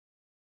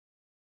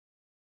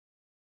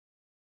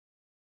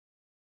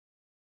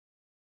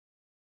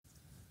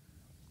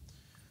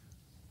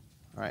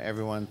All right,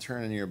 everyone,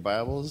 turn in your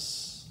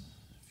Bibles,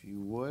 if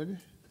you would,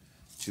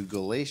 to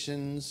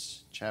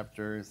Galatians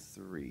chapter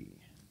 3.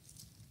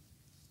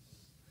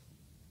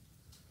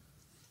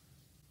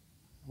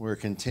 We're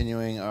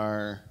continuing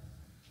our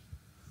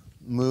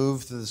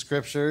move through the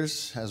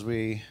Scriptures as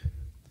we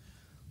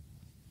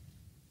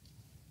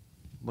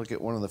look at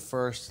one of the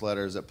first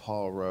letters that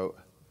Paul wrote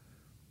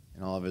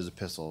in all of his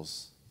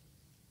epistles.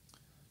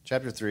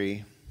 Chapter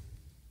 3,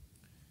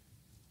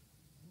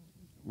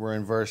 we're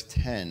in verse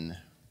 10.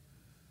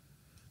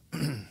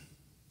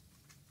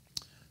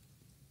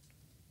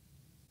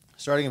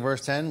 Starting in verse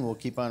 10, we'll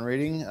keep on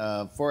reading.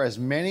 For as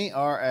many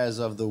are as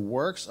of the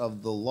works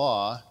of the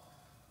law,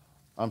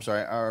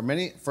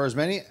 for as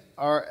many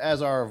are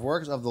as are of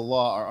works of the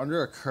law are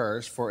under a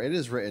curse, for it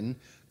is written,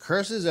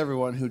 curses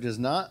everyone who does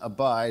not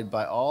abide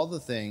by all the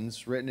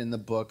things written in the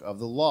book of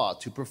the law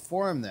to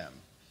perform them.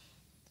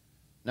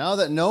 Now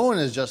that no one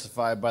is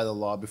justified by the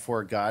law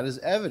before God is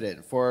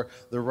evident, for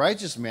the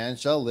righteous man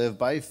shall live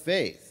by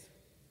faith.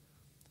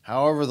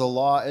 However, the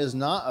law is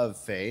not of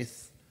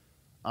faith.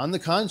 On the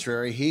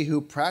contrary, he who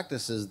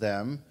practices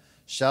them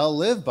shall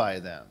live by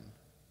them.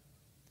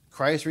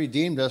 Christ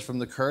redeemed us from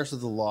the curse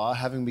of the law,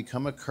 having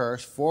become a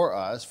curse for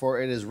us, for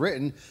it is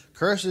written,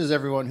 cursed is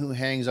everyone who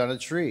hangs on a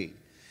tree,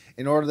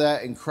 in order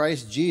that in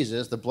Christ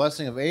Jesus the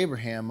blessing of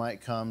Abraham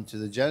might come to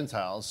the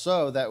Gentiles,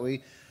 so that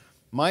we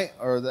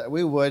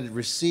would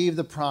receive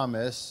the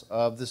promise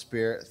of the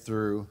Spirit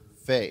through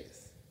faith.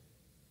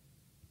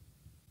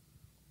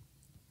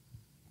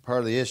 Part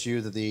of the issue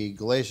that the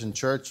Galatian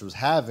church was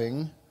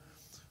having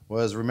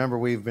was, remember,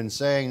 we've been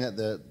saying that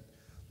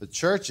the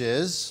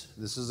churches,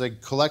 this is a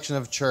collection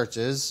of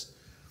churches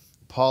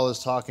Paul is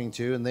talking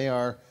to, and they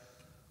are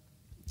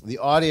the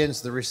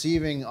audience, the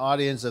receiving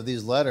audience of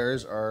these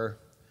letters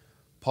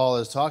Paul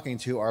is talking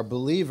to are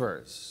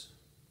believers.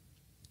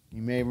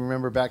 You may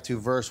remember back to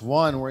verse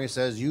 1 where he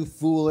says, you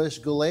foolish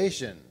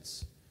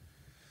Galatians.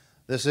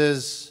 This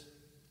is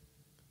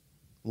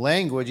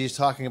language he's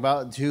talking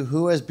about to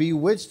who has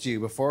bewitched you,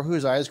 before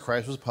whose eyes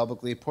Christ was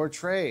publicly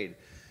portrayed.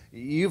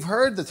 You've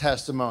heard the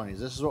testimonies.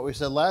 This is what we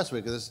said last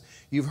week.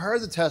 You've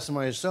heard the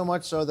testimonies so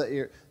much so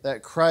that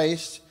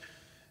Christ,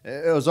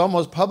 it was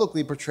almost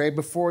publicly portrayed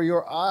before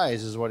your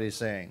eyes, is what he's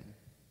saying.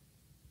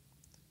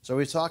 So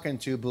he's talking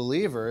to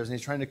believers, and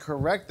he's trying to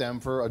correct them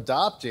for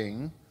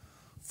adopting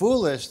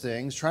foolish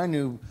things, trying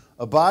to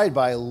abide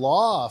by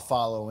law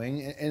following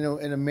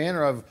in a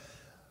manner of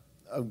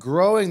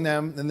growing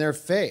them in their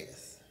faith.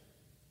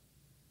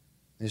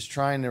 He's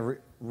trying to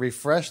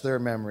refresh their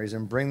memories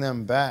and bring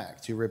them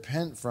back to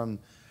repent from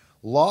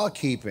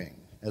law-keeping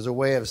as a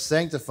way of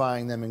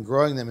sanctifying them and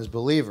growing them as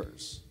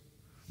believers.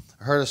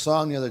 I heard a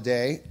song the other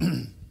day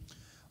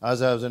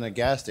as I was in a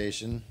gas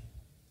station,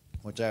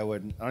 which I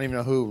don't even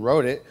know who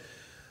wrote it,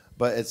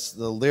 but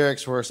the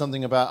lyrics were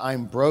something about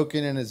I'm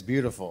broken and it's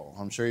beautiful.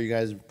 I'm sure you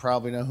guys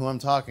probably know who I'm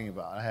talking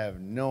about. I have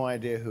no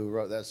idea who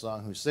wrote that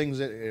song, who sings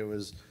it. It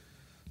was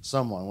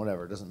someone,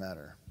 whatever, it doesn't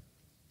matter.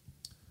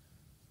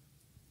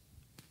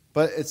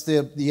 But it's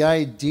the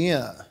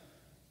idea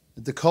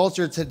that the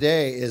culture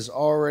today is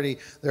already,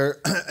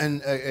 they're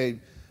in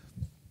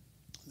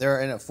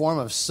a form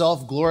of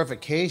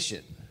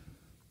self-glorification.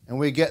 And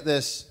we get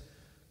this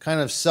kind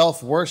of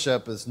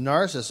self-worship, this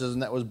narcissism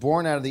that was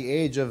born out of the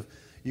age of,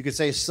 you could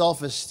say,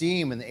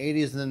 self-esteem in the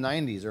 80s and the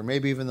 90s, or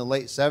maybe even the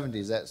late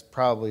 70s. That's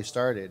probably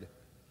started.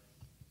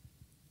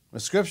 The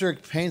Scripture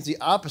paints the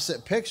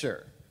opposite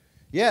picture.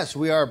 Yes,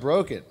 we are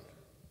broken.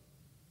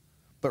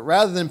 But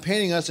rather than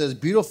painting us as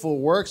beautiful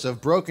works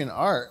of broken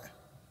art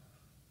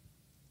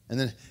and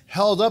then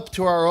held up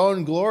to our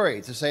own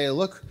glory to say,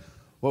 look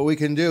what we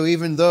can do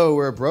even though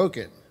we're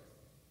broken,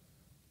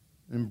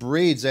 and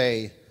breeds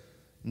a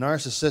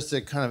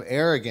narcissistic kind of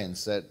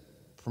arrogance that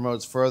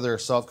promotes further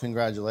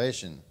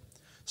self-congratulation.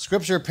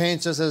 Scripture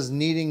paints us as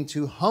needing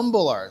to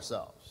humble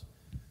ourselves,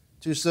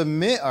 to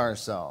submit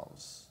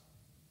ourselves.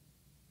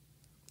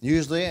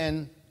 Usually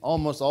and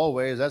almost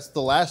always, that's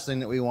the last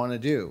thing that we want to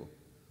do.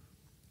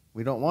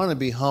 We don't want to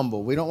be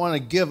humble. We don't want to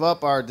give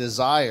up our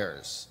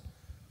desires.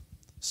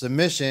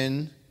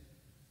 Submission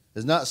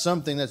is not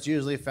something that's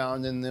usually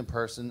found in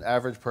the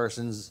average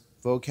person's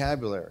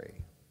vocabulary.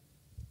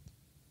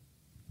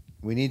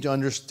 We need to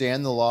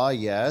understand the law,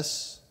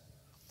 yes,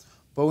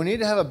 but we need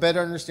to have a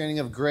better understanding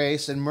of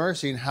grace and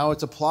mercy and how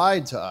it's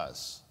applied to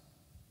us.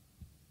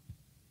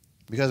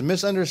 Because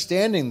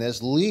misunderstanding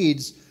this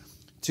leads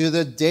to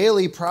the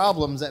daily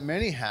problems that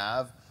many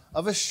have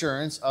of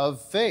assurance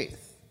of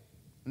faith.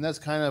 And that's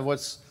kind of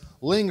what's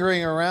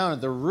lingering around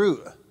at the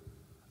root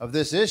of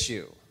this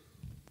issue.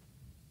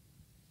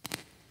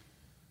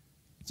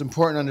 It's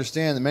important to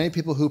understand that many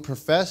people who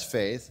profess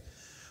faith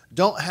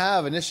don't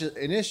have an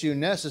issue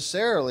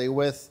necessarily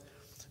with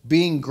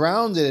being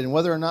grounded in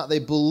whether or not they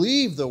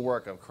believe the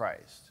work of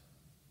Christ,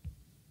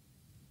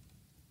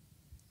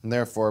 and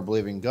therefore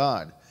believing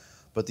God.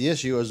 But the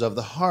issue is of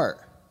the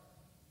heart.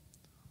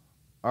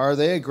 Are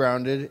they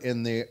grounded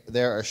in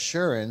their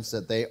assurance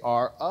that they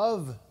are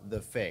of the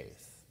faith?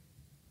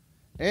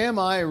 Am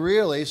I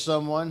really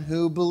someone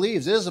who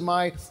believes? Is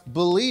my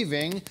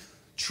believing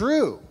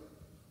true?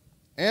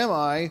 Am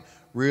I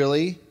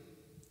really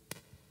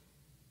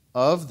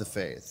of the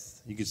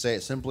faith? You could say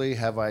it simply,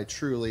 have I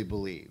truly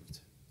believed?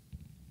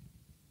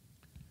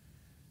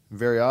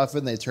 Very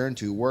often they turn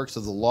to works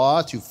of the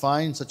law to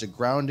find such a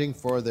grounding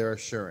for their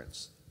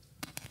assurance.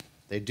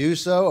 They do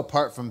so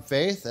apart from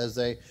faith, as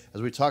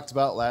we talked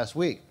about last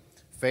week.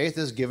 Faith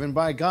is given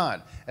by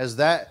God. As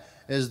that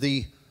is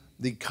the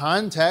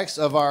context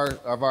of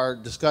our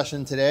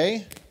discussion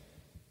today,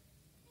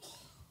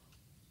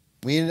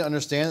 we need to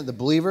understand that the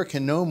believer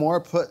can no more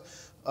put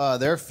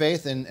their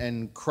faith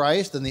in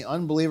Christ than the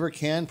unbeliever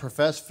can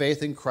profess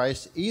faith in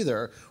Christ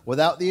either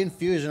without the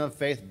infusion of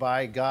faith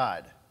by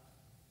God.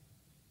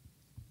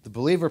 The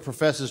believer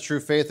professes true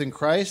faith in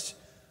Christ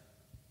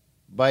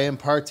by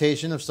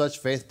impartation of such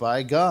faith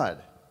by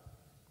God,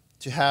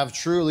 to have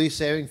truly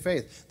saving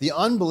faith. The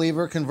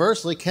unbeliever,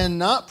 conversely,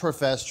 cannot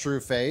profess true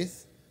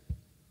faith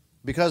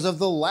because of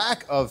the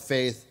lack of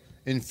faith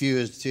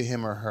infused to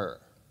him or her.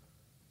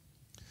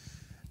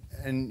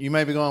 And you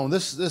might be going, well,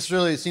 this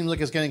really seems like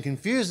it's getting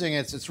confusing.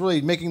 It's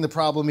really making the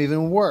problem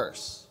even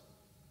worse.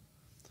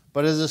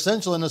 But it is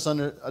essential in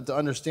to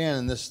understand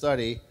in this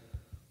study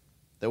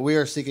that we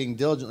are seeking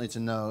diligently to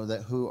know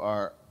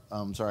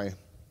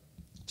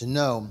to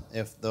know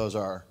if those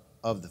are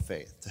of the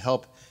faith, to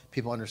help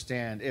people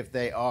understand if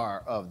they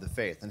are of the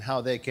faith and how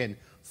they can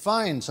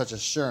find such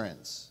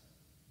assurance.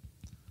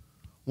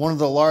 One of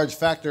the large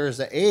factors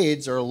that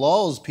aids or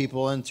lulls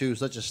people into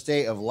such a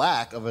state of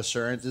lack of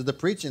assurance is the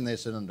preaching they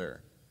sit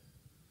under,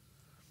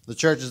 the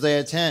churches they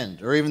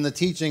attend, or even the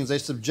teachings they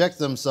subject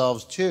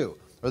themselves to,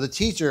 or the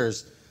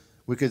teachers,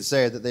 we could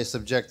say, that they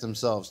subject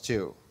themselves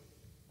to.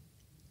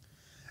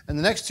 And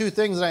the next two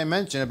things that I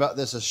mentioned about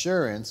this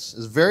assurance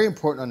is very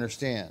important to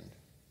understand.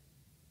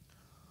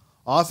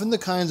 Often the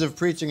kinds of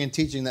preaching and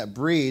teaching that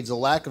breeds a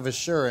lack of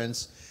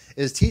assurance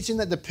is teaching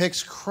that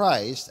depicts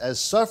Christ as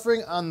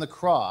suffering on the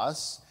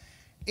cross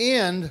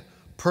and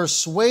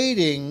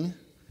persuading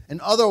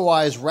an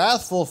otherwise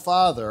wrathful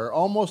Father,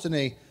 almost in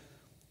a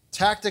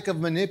tactic of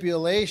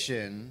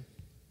manipulation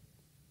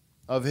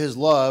of his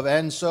love,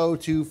 and so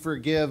to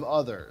forgive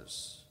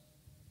others.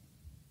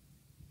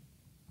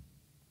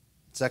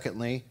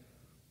 Secondly,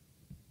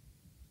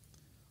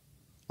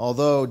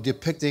 although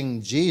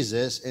depicting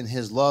Jesus in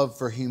his love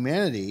for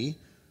humanity,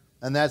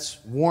 and that's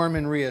warm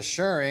and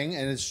reassuring,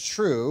 and it's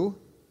true,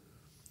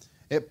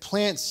 it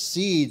plants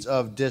seeds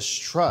of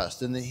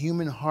distrust in the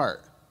human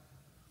heart,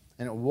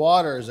 and it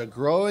waters a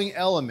growing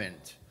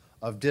element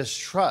of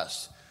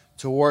distrust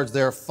towards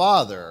their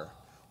Father,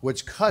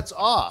 which cuts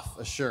off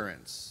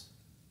assurance.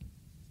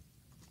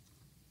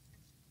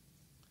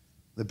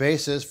 The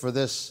basis for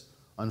this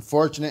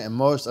unfortunate and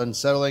most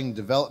unsettling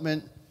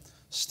development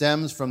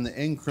stems from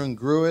the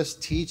incongruous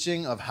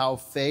teaching of how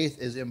faith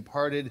is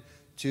imparted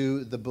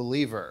to the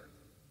believer.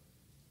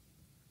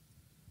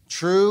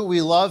 True,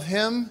 we love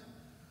him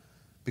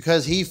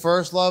because he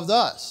first loved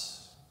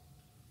us.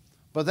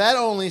 But that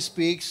only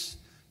speaks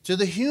to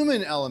the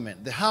human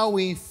element, how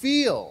we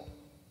feel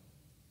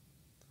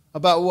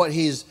about what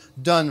he's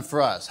done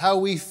for us, how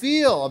we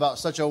feel about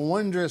such a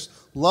wondrous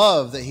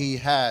love that he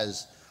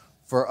has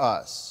for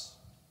us.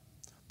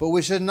 But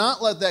we should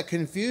not let that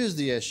confuse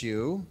the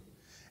issue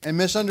and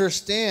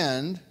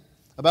misunderstand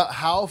about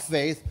how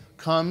faith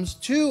comes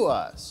to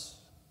us.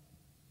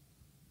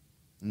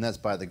 And that's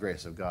by the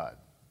grace of God.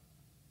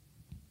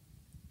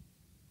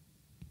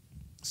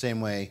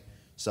 Same way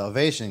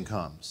salvation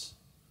comes.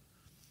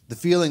 The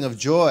feeling of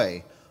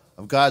joy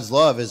of God's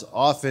love is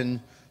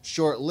often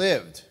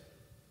short-lived,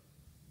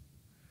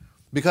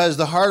 because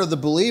the heart of the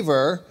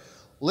believer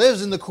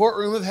lives in the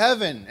courtroom of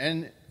heaven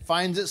and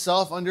finds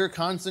itself under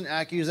constant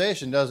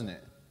accusation, doesn't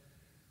it?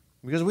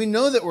 Because we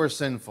know that we're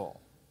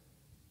sinful.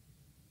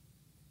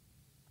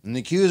 And the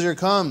accuser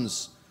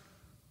comes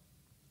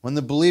when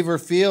the believer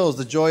feels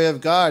the joy of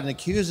God and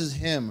accuses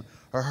him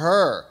or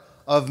her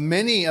of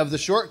many of the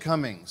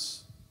shortcomings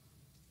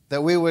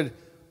that we would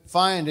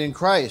find in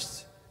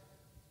Christ,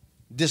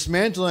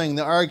 dismantling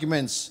the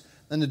arguments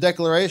and the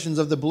declarations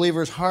of the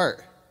believer's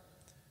heart,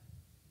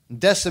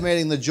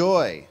 decimating the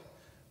joy,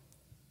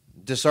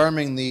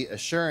 disarming the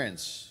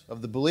assurance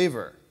of the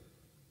believer.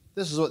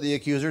 This is what the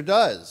accuser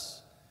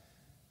does.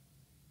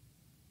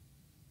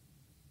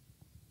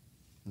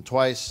 And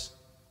twice,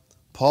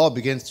 Paul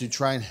begins to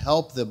try and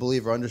help the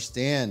believer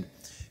understand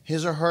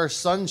his or her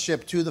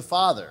sonship to the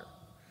Father.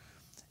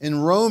 In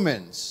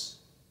Romans,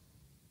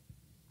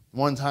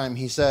 one time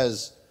he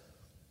says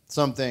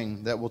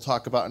something that we'll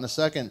talk about in a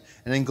second.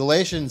 And in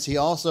Galatians, he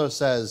also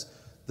says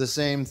the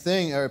same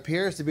thing, or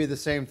appears to be the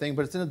same thing,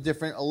 but it's in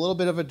a little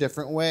bit of a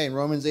different way. In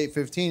Romans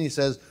 8:15, he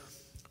says,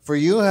 "For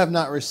you have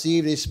not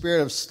received a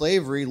spirit of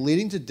slavery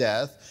leading to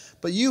death,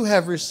 but you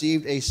have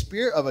received a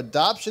spirit of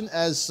adoption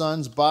as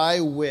sons,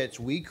 by which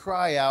we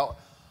cry out,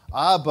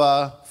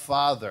 Abba,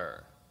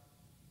 Father."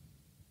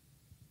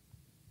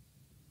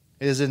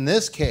 It is in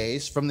this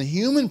case, from the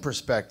human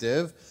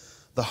perspective,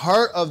 the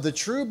heart of the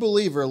true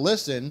believer,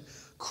 listen,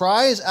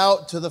 cries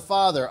out to the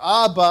Father,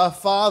 Abba,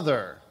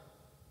 Father.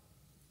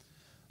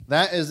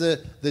 That is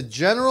the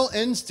general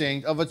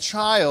instinct of a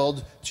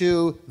child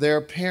to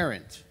their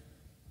parent.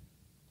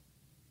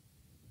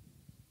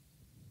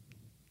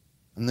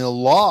 And the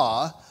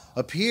law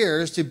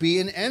appears to be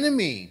an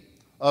enemy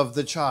of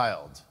the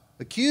child,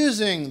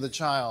 accusing the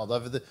child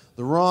of the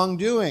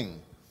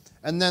wrongdoing.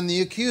 And then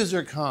the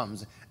accuser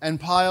comes and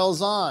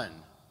piles on.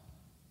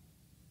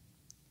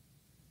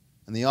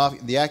 And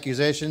the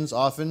accusations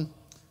often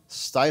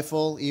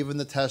stifle even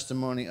the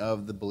testimony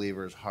of the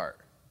believer's heart.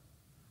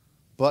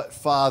 But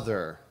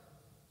Father,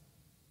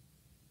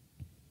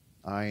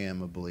 I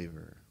am a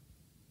believer.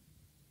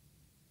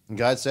 And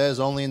God says,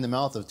 only in the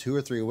mouth of 2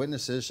 or 3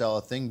 witnesses shall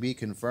a thing be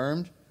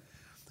confirmed.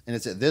 And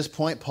it's at this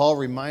point Paul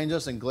reminds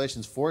us in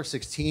Galatians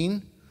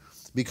 4:16,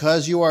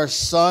 because you are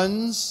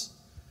sons,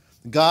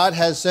 God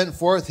has sent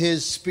forth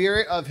his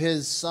Spirit of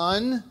his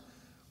Son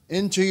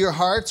into your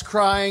hearts,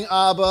 crying,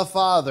 Abba,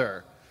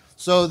 Father.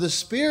 So the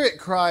Spirit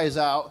cries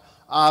out,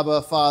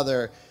 Abba,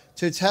 Father,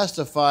 to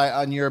testify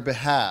on your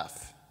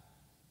behalf.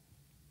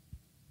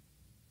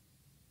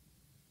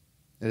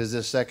 It is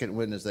this second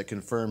witness that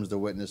confirms the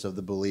witness of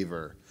the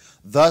believer,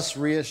 thus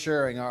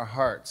reassuring our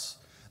hearts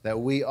that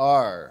we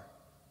are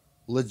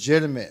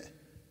legitimate,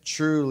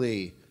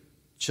 truly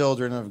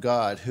children of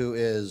God, who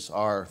is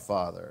our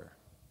Father.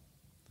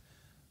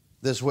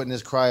 This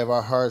witness cry of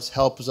our hearts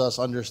helps us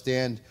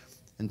understand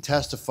and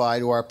testify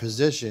to our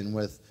position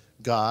with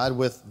God,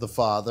 with the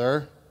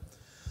Father.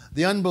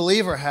 The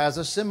unbeliever has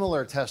a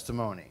similar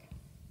testimony.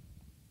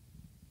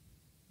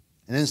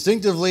 And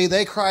instinctively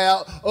they cry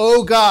out,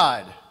 "Oh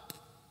God,"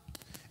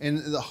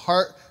 in the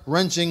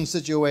heart-wrenching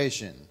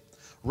situation,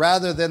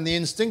 rather than the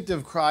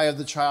instinctive cry of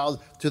the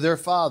child to their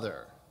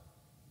father.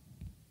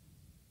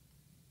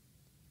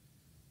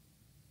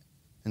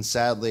 And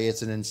sadly,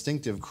 it's an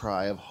instinctive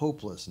cry of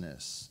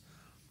hopelessness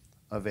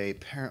of a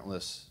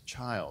parentless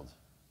child.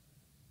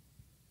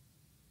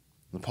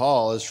 And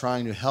Paul is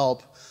trying to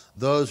help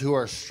those who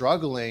are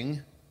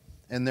struggling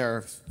in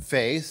their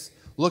faith,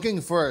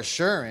 looking for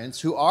assurance,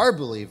 who are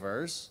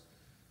believers,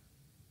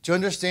 to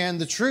understand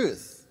the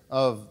truth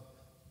of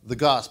the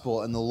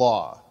gospel and the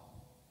law.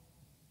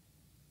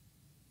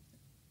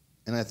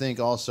 And I think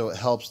also it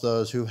helps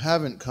those who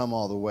haven't come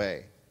all the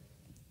way.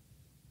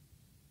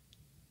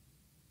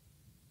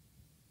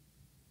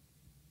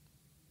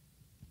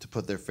 To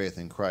put their faith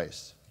in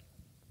Christ.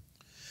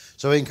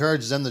 So he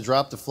encourages them to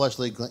drop the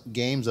fleshly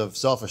games of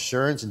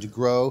self-assurance and to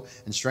grow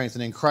and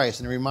strengthen in Christ.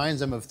 And it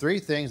reminds them of 3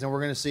 things, and we're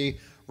going to see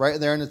right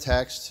there in the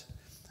text.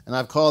 And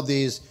I've called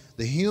these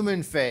the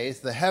human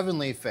faith, the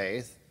heavenly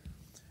faith,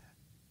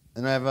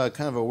 and I have a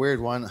kind of a weird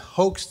one,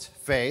 hoaxed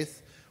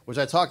faith, which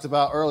I talked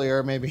about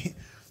earlier, maybe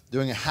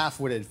doing a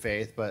half-witted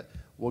faith, but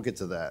we'll get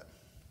to that.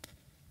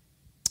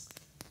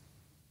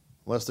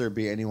 Lest there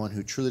be anyone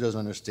who truly doesn't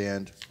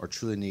understand or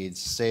truly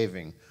needs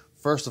saving.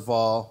 First of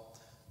all,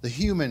 the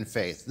human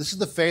faith. This is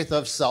the faith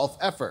of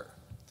self-effort.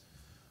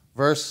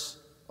 Verse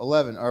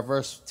 11, or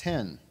verse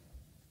 10.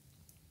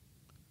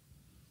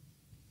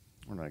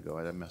 Where did I go?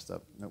 I messed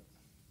up. Nope.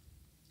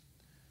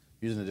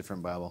 Using a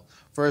different Bible.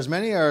 For as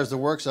many as the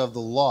works of the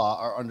law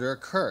are under a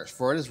curse,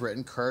 for it is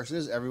written, cursed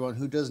is everyone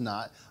who does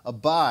not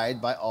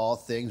abide by all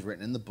things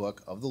written in the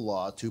book of the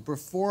law to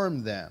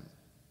perform them.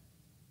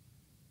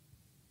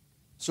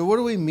 So what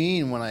do we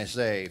mean when I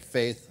say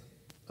faith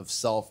of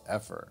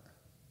self-effort?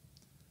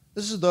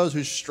 This is those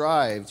who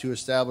strive to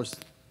establish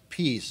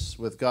peace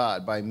with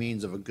God by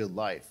means of a good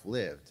life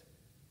lived,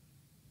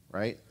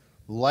 right?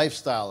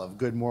 Lifestyle of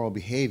good moral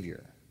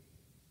behavior.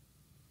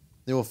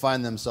 They will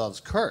find themselves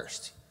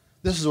cursed.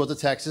 This is what the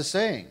text is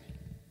saying.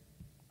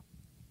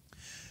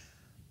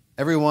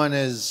 Everyone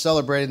is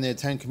celebrating the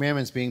 10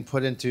 Commandments being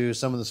put into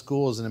some of the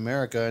schools in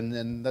America,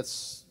 and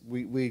that's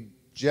we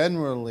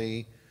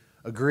generally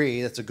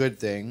agree that's a good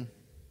thing.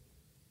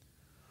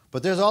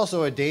 But there's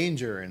also a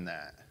danger in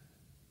that.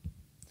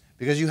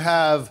 Because you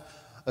have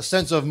a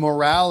sense of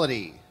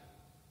morality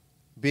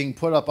being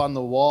put up on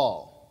the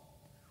wall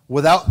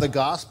without the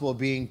gospel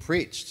being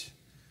preached.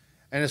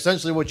 And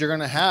essentially what you're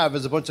going to have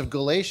is a bunch of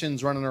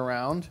Galatians running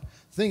around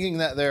thinking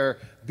that they're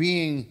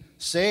being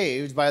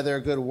saved by their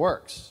good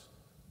works.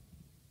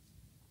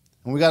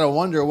 And we got to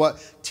wonder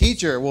what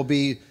teacher will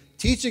be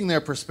teaching their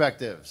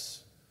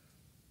perspectives.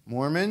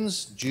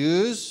 Mormons,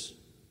 Jews,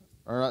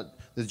 or not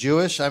the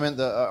Jewish, I meant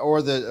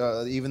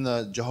even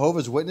the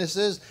Jehovah's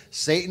Witnesses,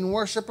 Satan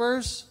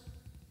worshipers.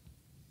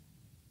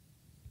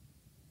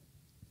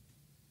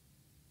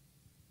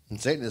 And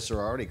Satanists are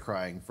already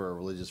crying for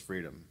religious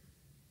freedom.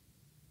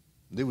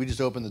 We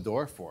just opened the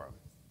door for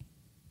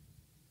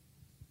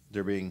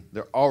them.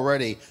 They're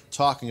already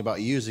talking about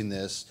using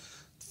this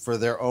for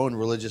their own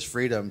religious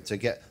freedom to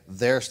get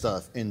their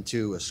stuff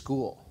into a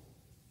school.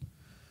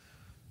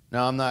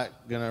 Now, I'm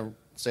not going to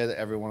say that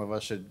every one of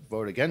us should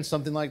vote against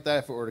something like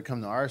that if it were to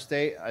come to our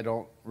state. I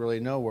don't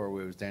really know where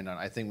we would stand on it.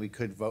 I think we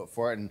could vote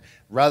for it and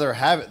rather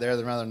have it there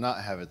than rather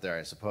not have it there,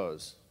 I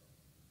suppose.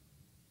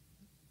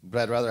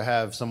 But I'd rather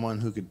have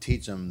someone who could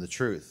teach them the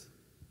truth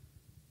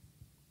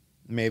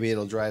maybe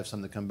it'll drive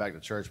some to come back to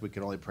church. We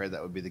can only pray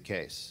that would be the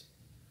case.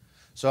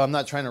 So I'm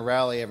not trying to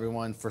rally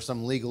everyone for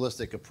some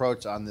legalistic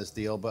approach on this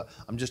deal, but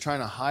I'm just trying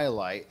to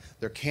highlight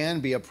there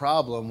can be a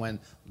problem when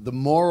the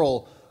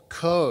moral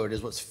code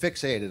is what's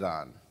fixated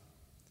on.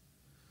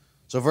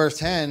 So verse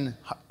 10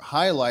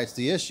 highlights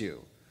the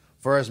issue.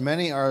 For as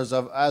many as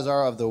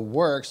are of the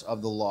works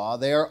of the law,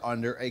 they are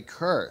under a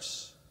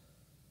curse.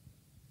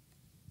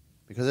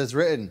 Because it's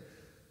written,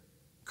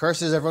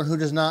 cursed is everyone who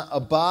does not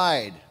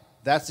abide.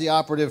 That's the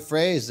operative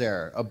phrase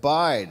there,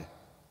 abide.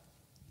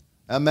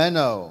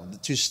 Ameno,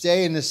 to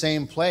stay in the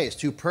same place,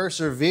 to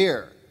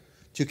persevere,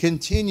 to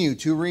continue,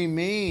 to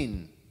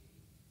remain,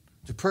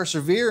 to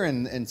persevere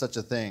in such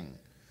a thing.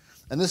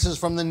 And this is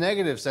from the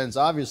negative sense,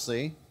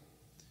 obviously,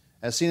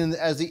 as seen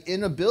as the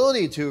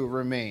inability to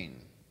remain,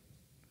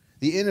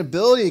 the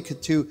inability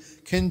to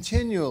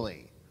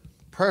continually,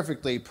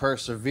 perfectly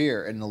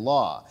persevere in the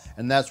law.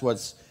 And that's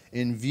what's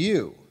in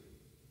view.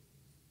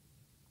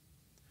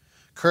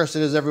 Cursed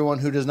is everyone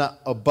who does not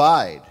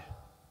abide.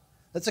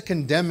 That's a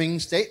condemning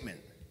statement.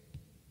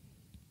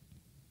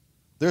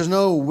 There's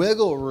no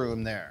wiggle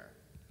room there.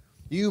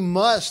 You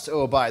must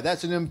abide.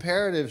 That's an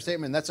imperative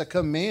statement. That's a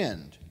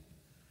command.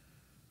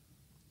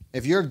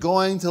 If you're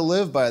going to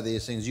live by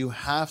these things, you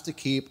have to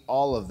keep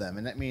all of them.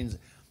 And that means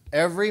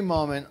every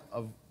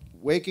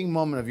waking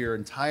moment of your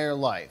entire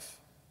life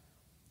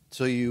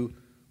till you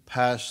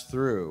pass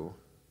through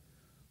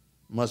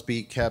must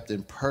be kept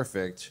in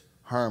perfect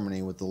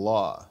harmony with the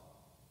law.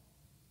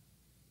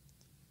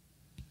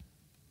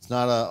 It's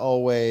not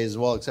always,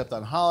 well, except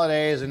on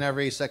holidays and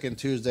every second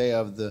Tuesday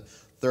of the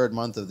third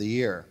month of the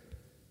year.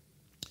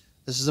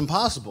 This is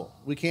impossible.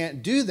 We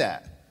can't do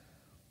that.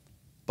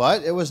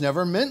 But it was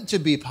never meant to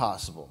be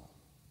possible.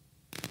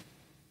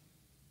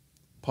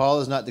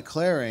 Paul is not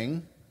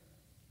declaring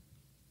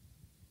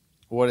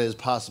what is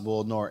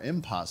possible nor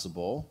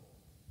impossible.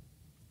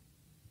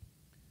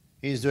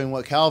 He's doing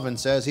what Calvin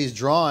says. He's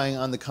drawing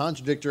on the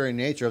contradictory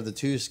nature of the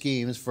two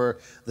schemes, for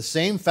the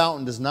same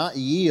fountain does not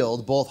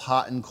yield both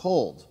hot and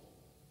cold.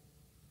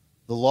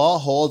 The law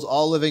holds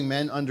all living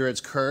men under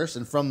its curse,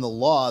 and from the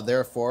law,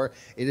 therefore,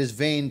 it is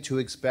vain to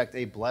expect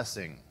a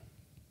blessing.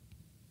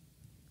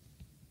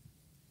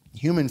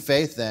 Human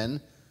faith,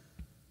 then,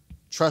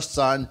 trusts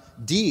on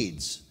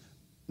deeds,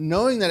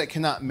 knowing that it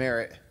cannot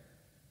merit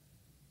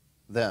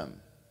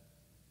them.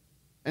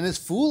 And it's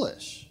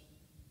foolish.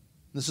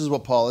 This is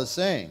what Paul is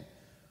saying.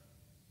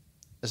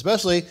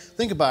 Especially,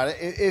 think about it,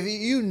 if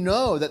you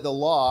know that the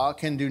law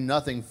can do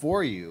nothing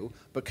for you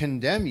but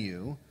condemn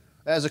you,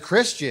 as a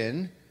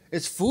Christian,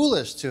 it's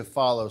foolish to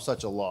follow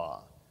such a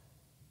law.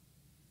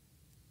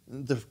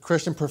 The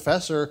Christian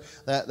professor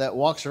that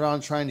walks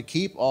around trying to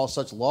keep all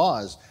such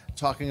laws,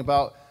 talking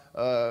about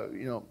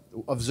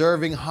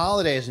observing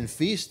holidays and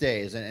feast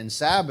days and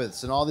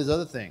Sabbaths and all these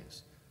other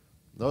things.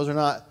 Those are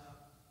not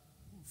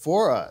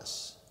for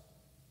us.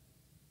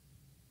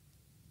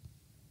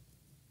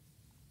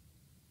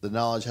 The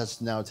knowledge has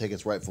to now take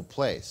its rightful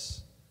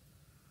place,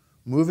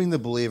 moving the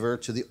believer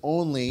to the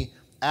only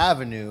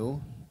avenue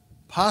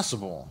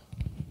possible.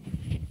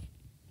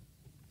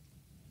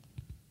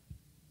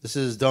 This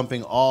is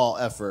dumping all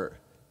effort,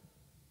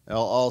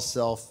 all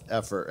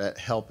self-effort at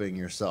helping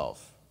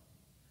yourself,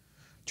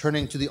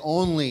 turning to the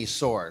only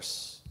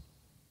source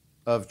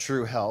of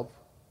true help,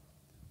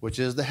 which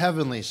is the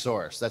heavenly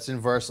source. That's in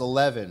verse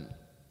 11.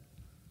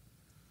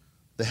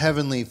 The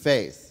heavenly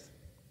faith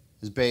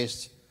is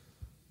based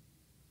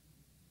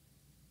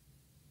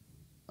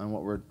on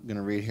what we're going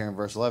to read here in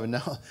verse 11.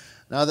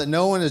 Now that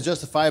no one is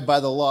justified by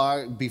the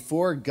law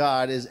before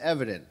God is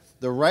evident.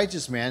 The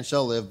righteous man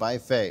shall live by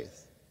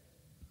faith.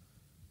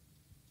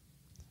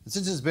 And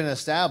since it's been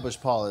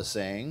established, Paul is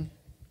saying,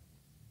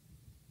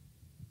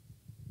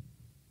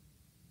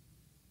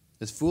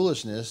 it's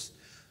foolishness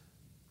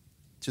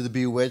to the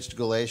bewitched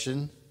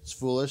Galatian. It's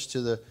foolish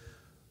to the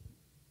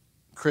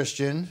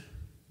Christian.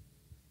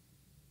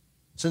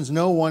 Since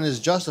no one is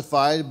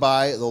justified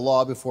by the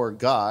law before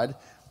God,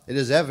 it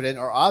is evident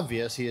or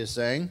obvious, he is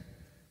saying,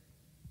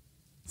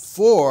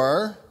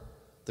 for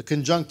the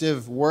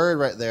conjunctive word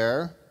right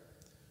there,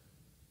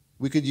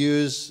 we could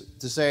use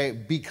to say,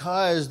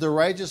 because the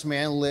righteous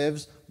man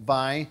lives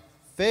by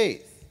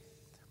faith.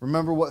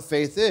 Remember what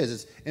faith is.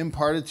 It's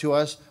imparted to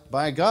us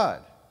by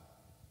God.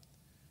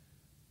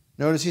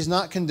 Notice he's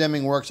not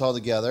condemning works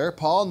altogether.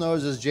 Paul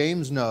knows, as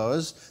James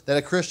knows, that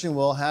a Christian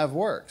will have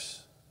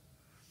works.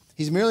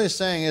 He's merely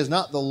saying it is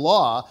not the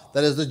law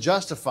that is the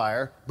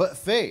justifier, but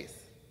faith.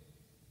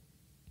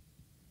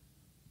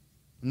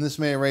 And this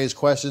may raise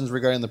questions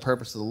regarding the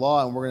purpose of the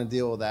law, and we're going to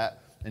deal with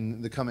that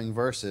in the coming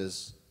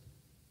verses.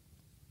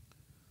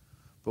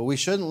 But we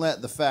shouldn't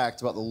let the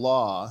fact about the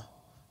law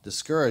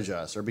discourage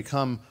us or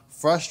become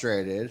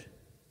frustrated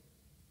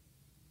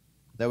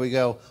that we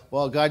go,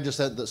 well, God just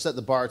set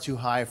the bar too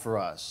high for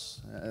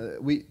us.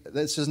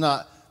 This is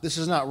not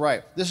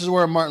right. This is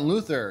where Martin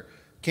Luther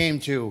came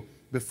to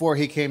before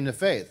he came to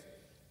faith.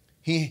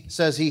 He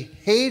says he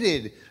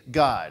hated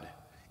God,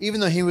 even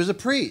though he was a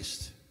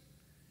priest.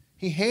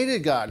 He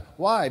hated God.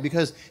 Why?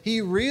 Because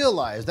he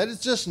realized that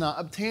it's just not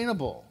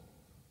obtainable.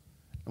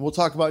 And we'll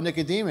talk about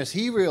Nicodemus.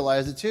 He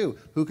realized it too.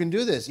 Who can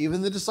do this?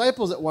 Even the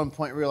disciples at one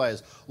point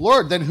realized,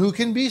 Lord, then who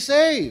can be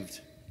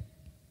saved?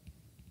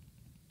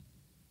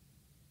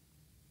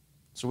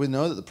 So we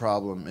know that the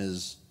problem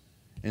is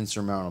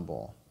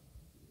insurmountable.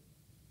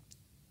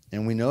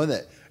 And we know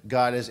that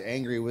God is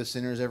angry with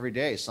sinners every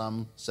day,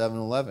 Psalm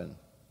 7:11.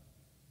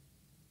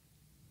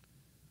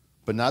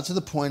 But not to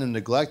the point of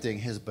neglecting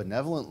his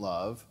benevolent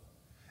love,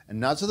 and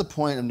not to the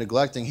point of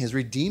neglecting his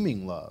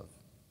redeeming love.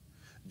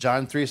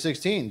 John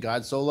 3:16,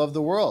 God so loved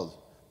the world,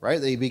 right?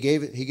 That he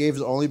gave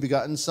his only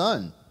begotten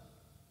Son.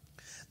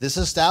 This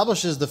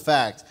establishes the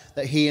fact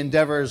that he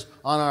endeavors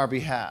on our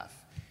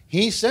behalf.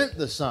 He sent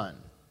the Son.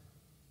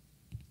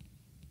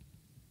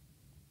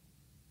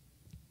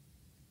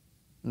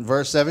 In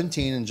verse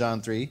 17 in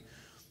John 3, it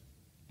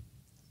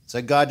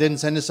said God didn't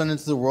send his Son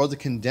into the world to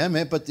condemn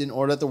it, but in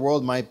order that the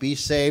world might be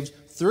saved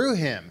through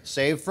him.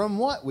 Saved from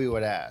what, we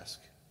would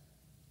ask?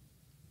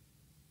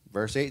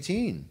 Verse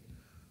 18,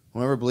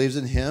 whoever believes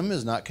in him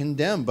is not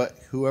condemned, but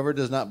whoever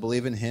does not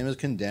believe in him is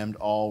condemned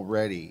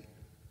already,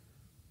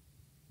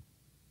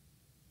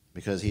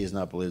 because he has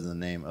not believed in the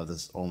name of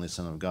the only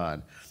Son of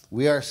God.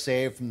 We are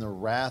saved from the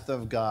wrath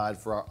of God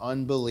for our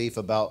unbelief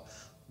about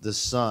the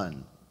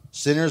Son.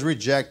 Sinners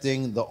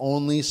rejecting the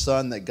only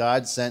Son that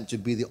God sent to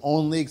be the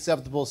only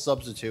acceptable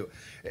substitute.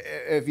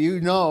 If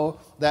you know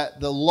that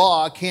the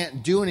law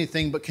can't do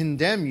anything but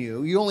condemn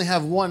you, you only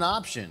have one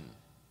option.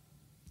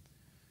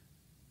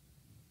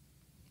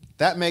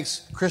 That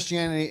makes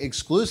Christianity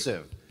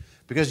exclusive,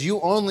 because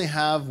you only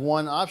have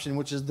one option,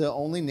 which is the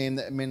only name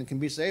that men can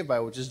be saved by,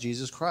 which is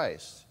Jesus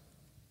Christ.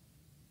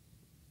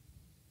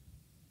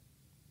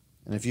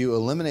 And if you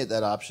eliminate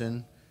that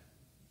option,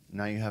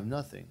 now you have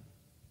nothing.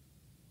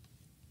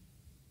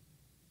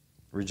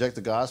 Reject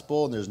the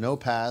gospel, and there's no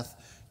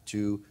path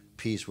to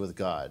peace with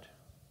God.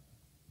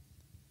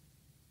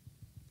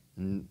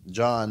 And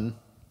John,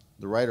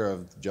 the writer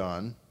of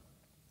John,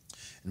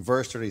 in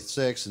verse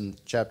 36 in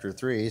chapter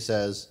 3,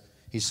 says,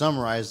 he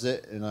summarized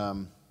it in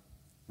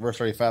verse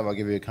 35. I'll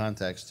give you a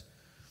context.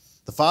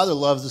 The Father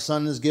loves the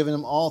Son and has given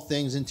him all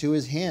things into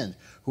his hand.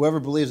 Whoever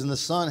believes in the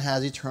Son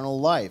has eternal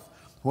life.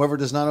 Whoever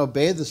does not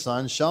obey the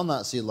Son shall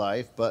not see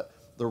life, but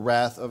the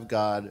wrath of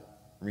God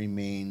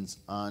remains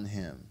on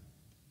him.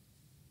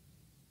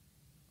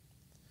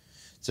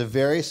 It's a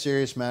very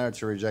serious matter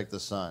to reject the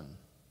Son.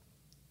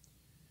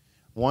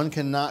 One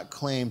cannot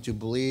claim to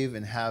believe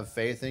and have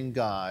faith in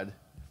God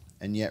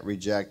and yet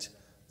reject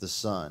the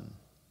Son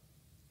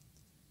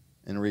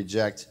and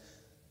reject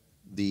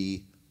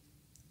the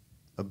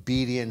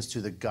obedience to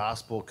the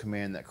gospel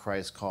command that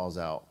Christ calls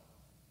out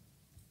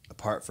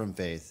apart from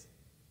faith.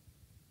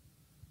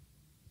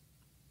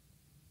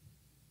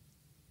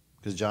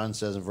 Because John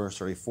says in verse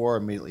 34,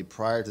 immediately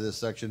prior to this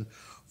section,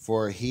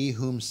 for he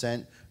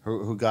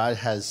who God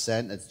has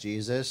sent, that's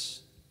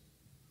Jesus,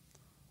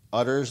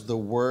 utters the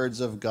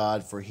words of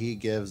God, for he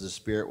gives the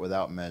Spirit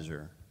without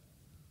measure.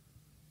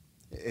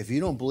 If you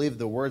don't believe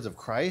the words of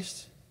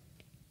Christ,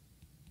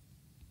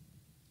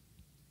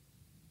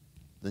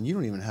 then you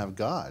don't even have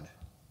God.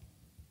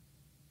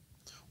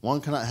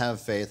 One cannot have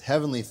faith,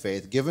 heavenly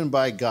faith, given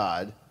by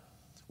God,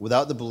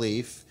 without the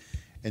belief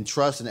and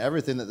trust in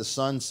everything that the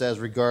Son says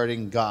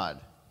regarding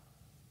God.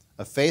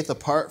 A faith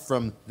apart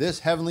from this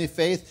heavenly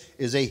faith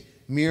is a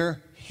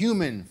mere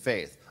human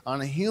faith.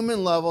 On a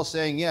human level,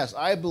 saying, yes,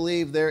 I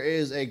believe there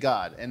is a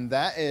God. And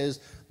that is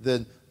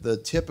the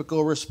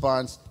typical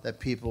response that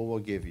people will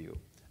give you.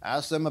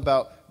 Ask them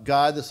about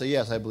God, they'll say,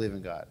 yes, I believe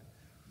in God.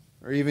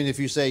 Or even if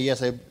you say, yes,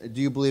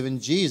 do you believe in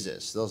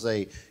Jesus? They'll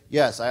say,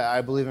 yes,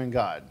 I believe in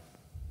God.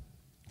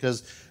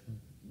 Because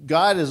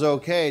God is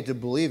okay to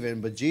believe in,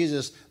 but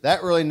Jesus,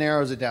 that really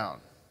narrows it down.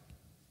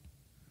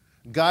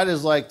 God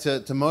is like,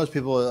 to most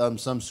people,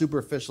 some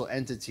superficial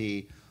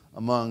entity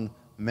among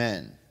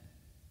men.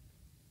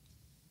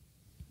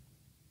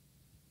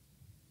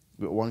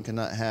 But one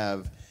cannot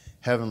have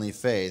heavenly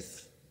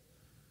faith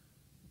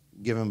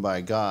given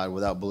by God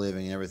without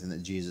believing in everything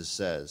that Jesus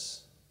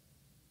says.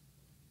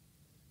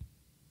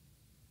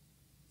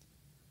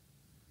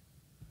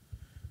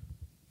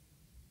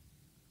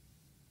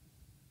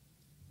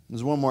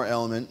 There's one more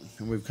element,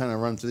 and we've kind of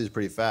run through these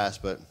pretty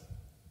fast, but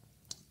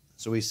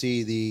so we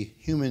see the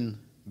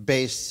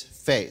human-based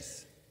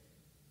faith,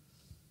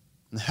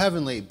 the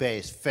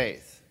heavenly-based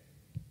faith.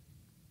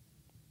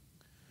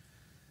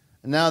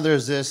 And now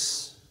there's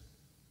this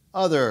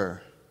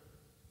other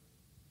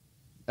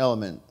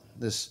element,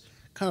 this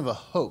kind of a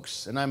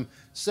hoax. And I'm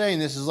saying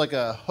this is like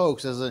a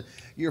hoax,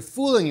 you're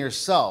fooling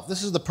yourself.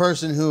 This is the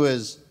person who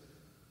is,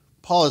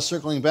 Paul is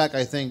circling back,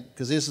 I think,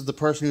 because this is the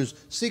person who's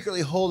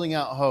secretly holding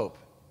out hope.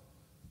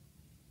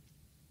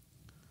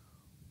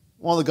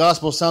 While the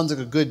gospel sounds like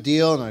a good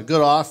deal and a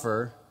good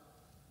offer,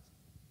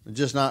 they're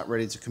just not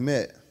ready to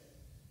commit.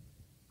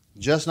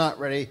 Just not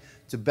ready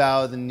to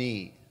bow the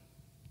knee.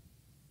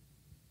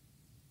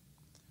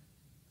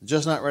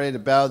 Just not ready to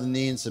bow the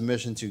knee in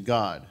submission to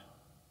God.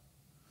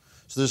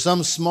 So there's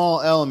some small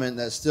element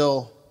that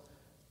still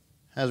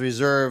has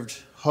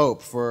reserved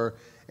hope for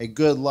a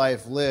good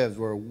life lived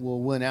where we'll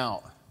win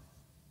out.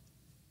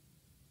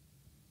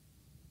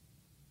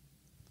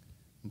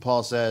 And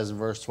Paul says in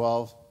verse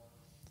 12,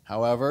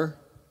 however,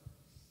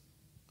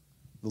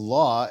 the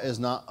law is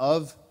not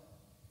of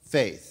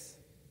faith.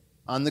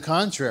 On the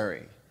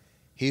contrary,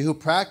 he who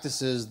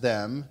practices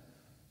them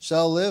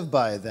shall live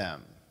by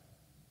them.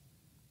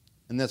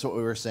 And that's what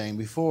we were saying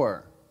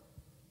before.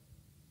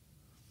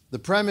 The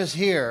premise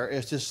here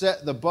is to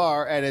set the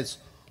bar at its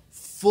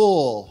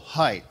full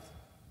height.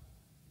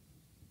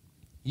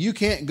 You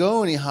can't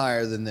go any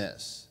higher than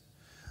this.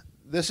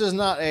 This is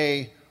not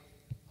a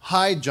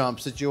high jump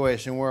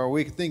situation where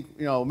we think,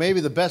 maybe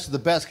the best of the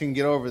best can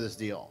get over this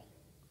deal.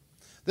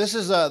 This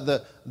is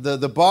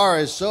the bar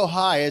is so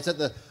high, it's at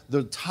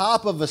the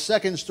top of a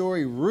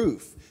second-story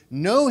roof.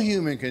 No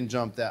human can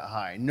jump that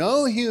high.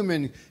 No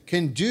human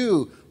can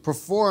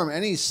perform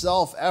any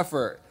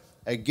self-effort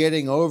at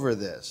getting over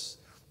this.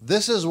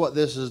 This is what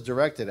this is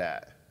directed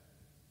at.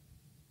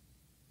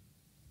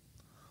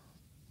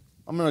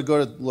 I'm going to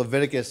go to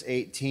Leviticus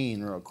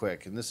 18 real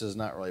quick, and this is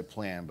not really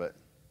planned, but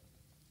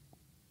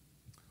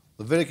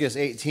Leviticus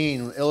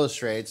 18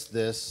 illustrates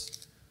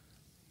this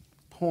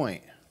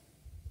point.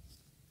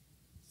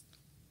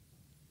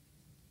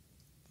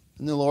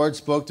 And the Lord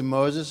spoke to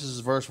Moses, this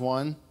is verse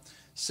 1,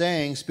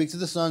 saying, speak to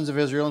the sons of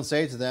Israel and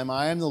say to them,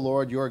 I am the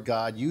Lord your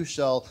God. You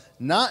shall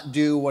not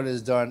do what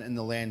is done in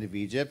the land of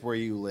Egypt where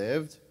you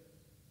lived,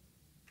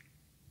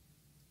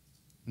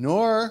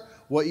 nor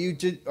what you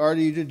are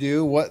you to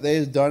do what they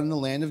have done in the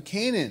land of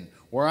Canaan,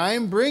 where I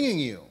am bringing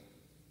you.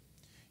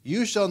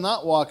 You shall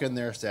not walk in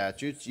their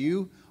statutes.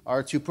 You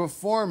are to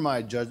perform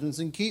my judgments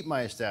and keep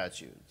my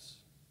statutes,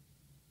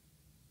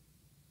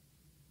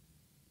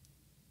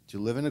 to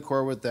live in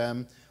accord with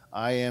them.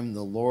 I am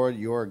the Lord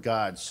your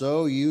God.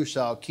 So you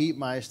shall keep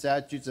my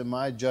statutes and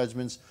my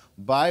judgments,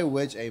 by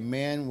which a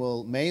man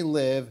may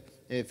live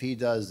if he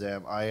does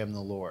them. I am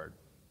the Lord.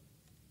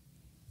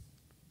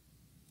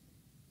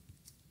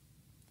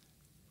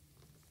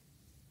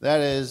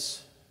 That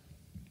is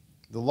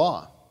the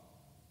law.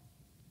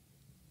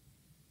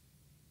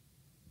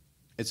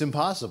 It's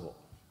impossible.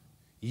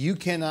 You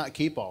cannot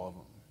keep all of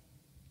them.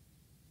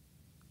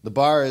 The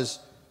bar is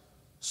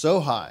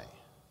so high.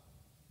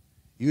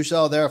 You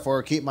shall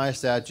therefore keep my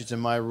statutes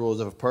and my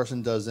rules. If a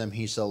person does them,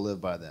 he shall live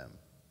by them.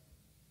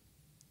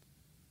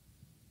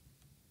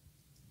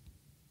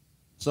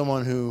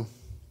 Someone who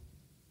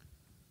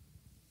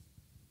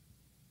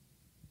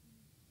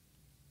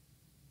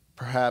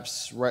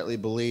perhaps rightly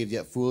believed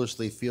yet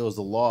foolishly feels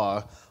the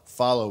law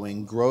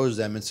following, grows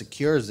them and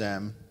secures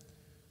them,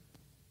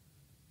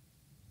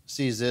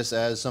 sees this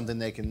as something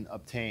they can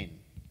obtain.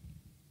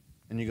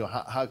 And you go,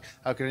 how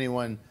can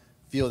anyone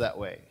feel that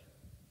way?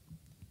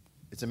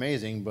 It's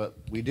amazing, but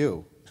we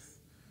do.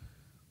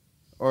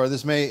 Or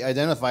this may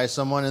identify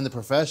someone in the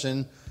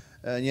profession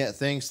and yet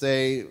thinks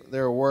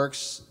their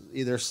works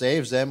either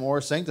saves them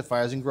or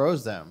sanctifies and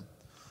grows them.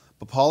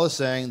 But Paul is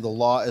saying the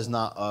law is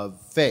not of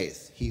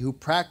faith. He who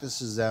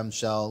practices them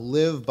shall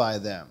live by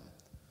them.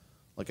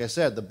 Like I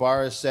said, the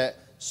bar is set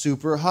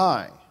super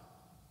high.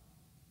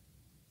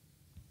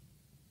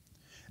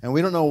 And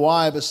we don't know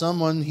why, but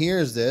someone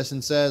hears this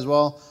and says,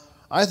 well,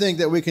 I think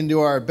that we can do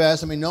our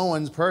best. I mean, no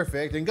one's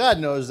perfect, and God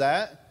knows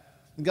that.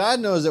 God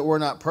knows that we're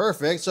not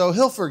perfect, so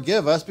he'll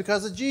forgive us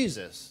because of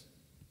Jesus.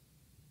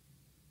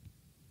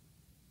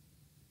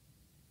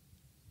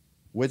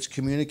 Which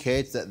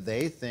communicates that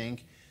they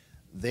think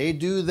they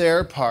do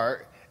their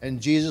part,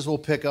 and Jesus will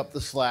pick up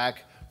the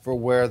slack for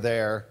where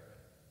they're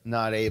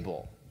not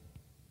able.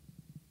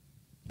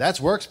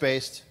 That's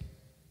works-based.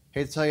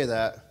 Hate to tell you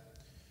that.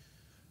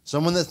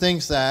 Someone that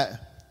thinks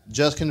that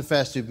just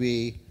confess to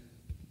be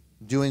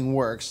doing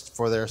works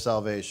for their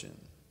salvation.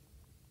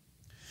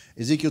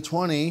 Ezekiel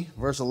 20,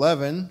 verse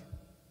 11,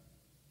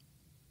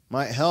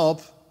 might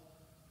help.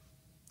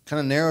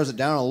 Kind of narrows it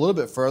down a little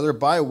bit further.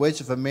 By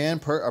which if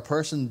a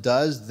person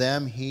does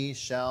them, he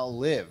shall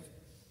live.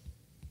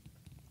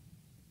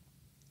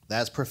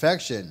 That's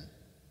perfection.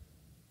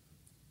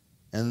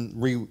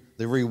 And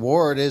the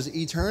reward is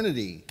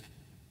eternity.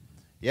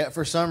 Yet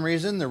for some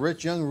reason, the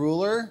rich young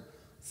ruler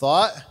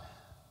thought,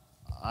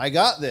 I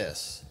got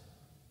this.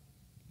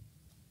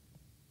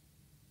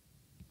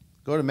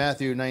 Go to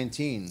Matthew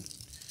 19,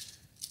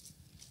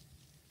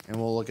 and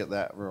we'll look at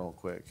that real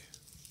quick.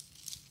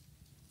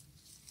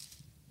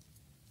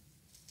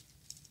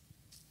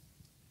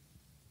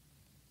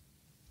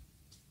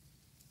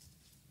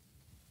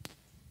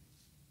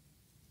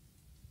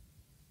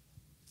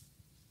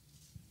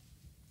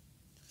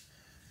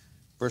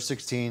 Verse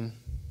 16.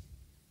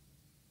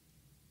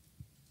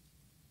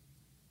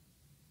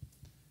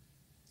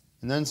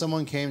 And then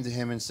someone came to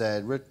him and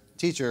said,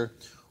 Teacher,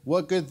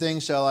 what good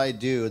thing shall I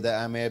do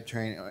that I may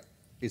obtain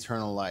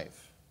eternal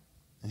life?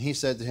 And he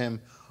said to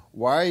him,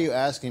 Why are you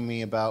asking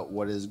me about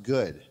what is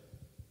good?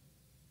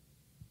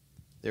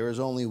 There is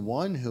only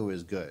one who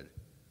is good.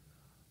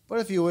 But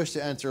if you wish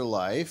to enter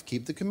life,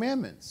 keep the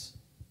commandments.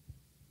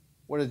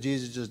 What did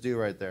Jesus just do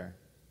right there?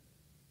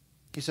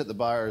 He set the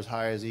bar as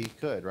high as he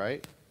could,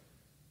 right?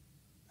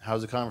 How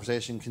does the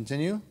conversation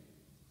continue?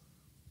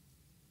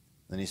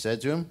 Then he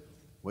said to him,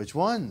 which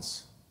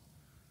ones?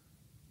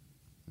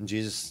 And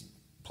Jesus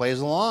plays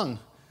along.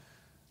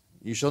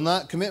 You shall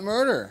not commit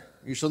murder.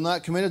 You shall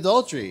not commit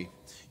adultery.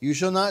 You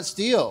shall not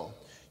steal.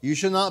 You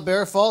shall not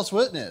bear false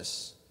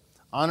witness.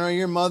 Honor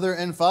your mother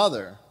and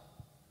father.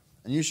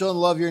 And you shall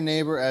love your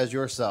neighbor as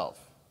yourself.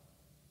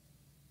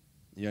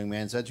 The young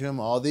man said to him,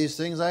 all these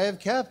things I have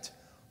kept.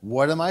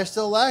 What am I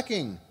still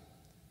lacking?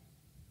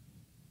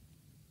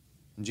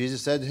 And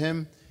Jesus said to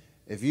him,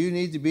 if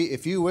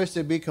you wish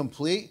to be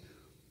complete,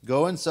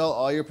 go and sell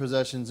all your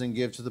possessions and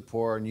give to the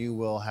poor, and you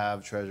will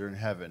have treasure in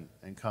heaven.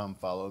 And come,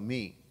 follow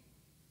me.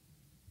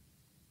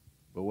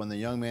 But when the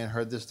young man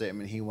heard this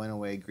statement, he went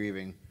away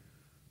grieving,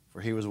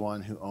 for he was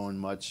one who owned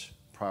much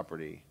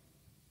property.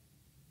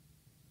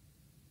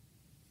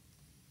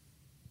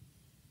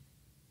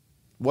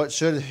 What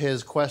should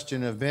his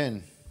question have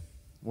been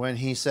when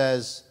he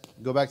says,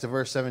 go back to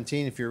verse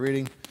 17 if you're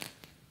reading.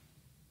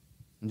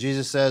 And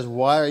Jesus says,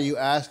 why are you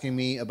asking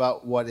me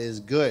about what is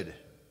good?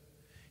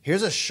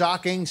 Here's a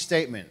shocking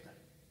statement.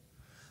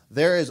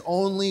 There is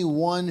only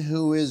one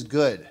who is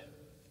good.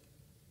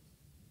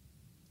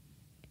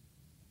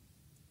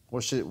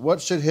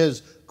 What should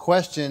his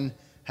question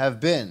have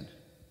been?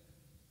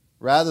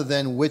 Rather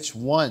than which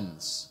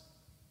ones?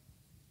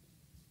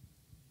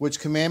 Which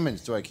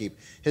commandments do I keep?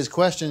 His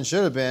question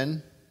should have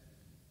been,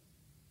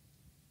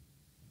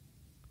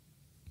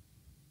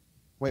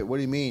 wait, what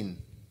do you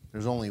mean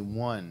there's only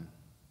one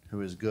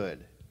who is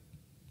good?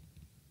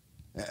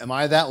 Am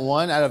I that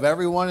one out of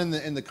everyone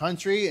in the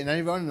country and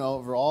everyone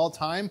over all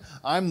time?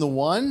 I'm the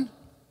one?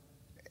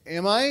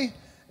 Am I?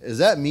 Is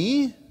that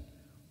me?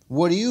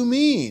 What do you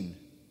mean?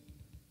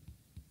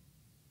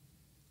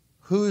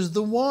 Who's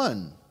the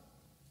one?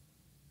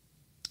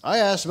 I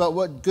asked about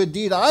what good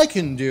deed I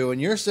can do,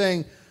 and you're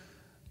saying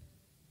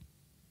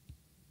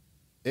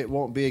it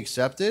won't be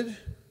accepted?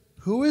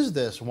 Who is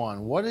this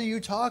one? What are you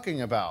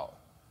talking about?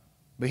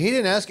 But he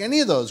didn't ask any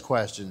of those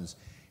questions.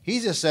 He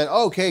just said,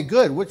 okay,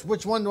 good.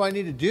 Which one do I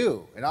need to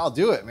do? And I'll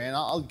do it, man.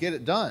 I'll get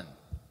it done.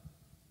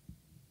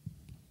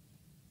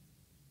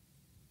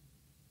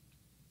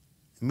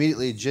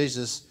 Immediately,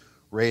 Jesus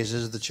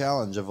raises the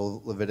challenge of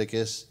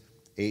Leviticus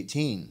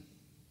 18.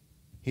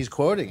 He's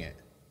quoting it.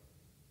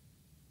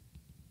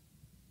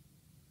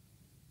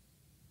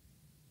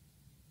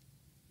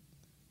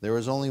 There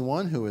is only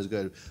one who is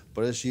good.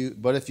 But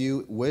if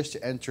you wish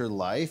to enter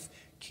life,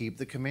 keep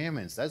the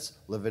commandments. That's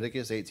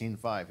Leviticus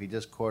 18:5. He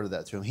just quoted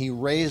that to him. He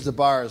raised the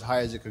bar as high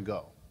as it could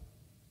go.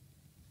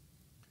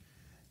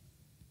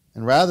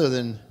 And rather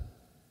than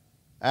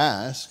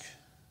ask,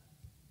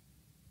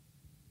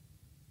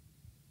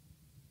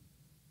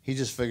 he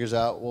just figures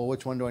out, well,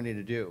 which one do I need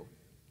to do?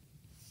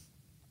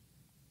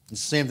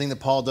 It's the same thing that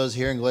Paul does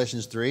here in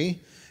Galatians 3.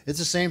 It's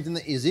the same thing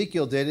that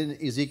Ezekiel did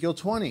in Ezekiel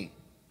 20.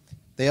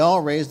 They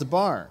all raised the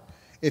bar.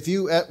 If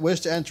you wish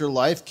to enter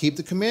life, keep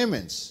the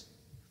commandments.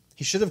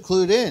 He should have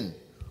clued in.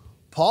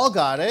 Paul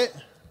got it.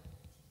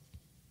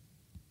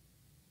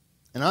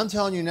 And I'm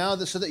telling you now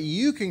so that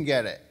you can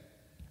get it.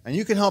 And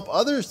you can help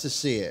others to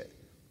see it.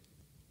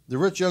 The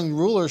rich young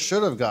ruler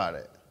should have got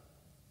it.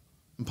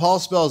 And Paul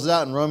spells it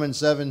out in Romans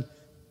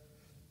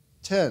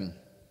 7:10.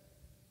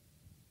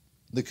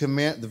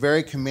 The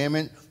very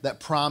commandment that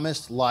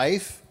promised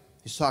life.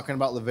 He's talking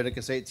about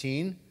Leviticus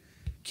 18.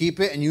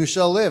 Keep it and you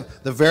shall live.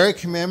 The very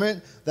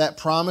commandment that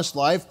promised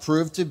life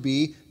proved to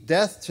be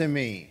death to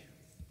me.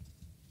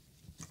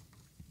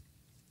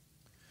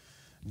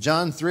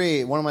 John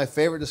 3, one of my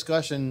favorite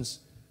discussions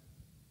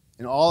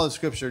in all of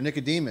Scripture,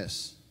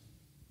 Nicodemus.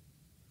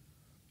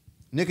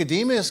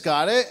 Nicodemus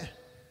got it.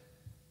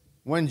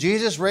 When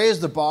Jesus raised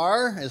the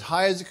bar as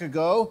high as it could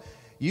go,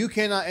 you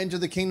cannot enter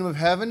the kingdom of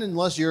heaven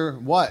unless you're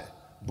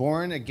what?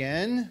 Born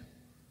again?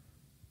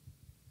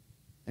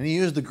 And he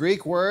used the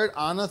Greek word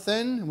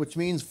anathen, which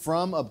means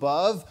from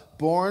above,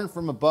 born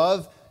from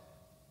above.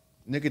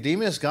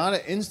 Nicodemus got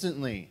it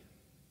instantly.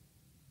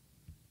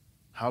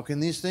 How can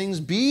these things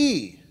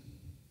be?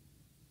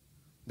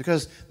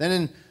 Because then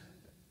in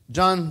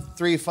John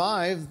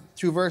 3:5,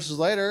 2 verses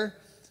later,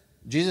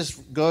 Jesus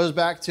goes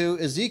back to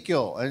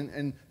Ezekiel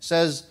and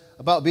says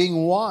about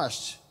being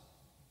washed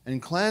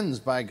and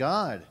cleansed by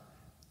God.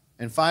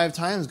 And 5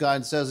 times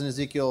God says in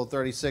Ezekiel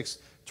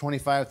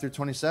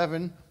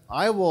 36:25-27,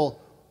 I will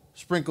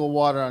sprinkle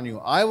water on you.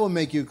 I will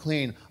make you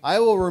clean. I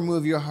will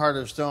remove your heart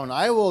of stone.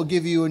 I will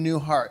give you a new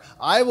heart.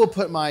 I will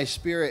put my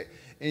spirit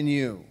in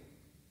you.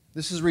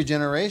 This is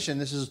regeneration.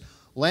 This is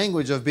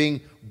language of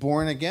being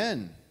born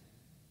again.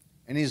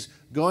 And he's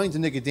going to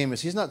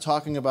Nicodemus. He's not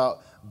talking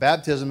about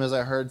baptism as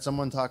I heard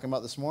someone talking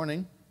about this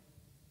morning.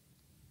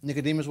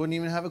 Nicodemus wouldn't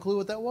even have a clue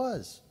what that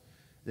was.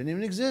 It didn't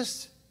even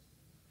exist.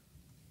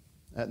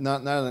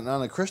 Not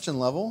on a Christian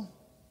level.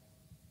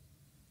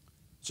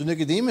 So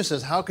Nicodemus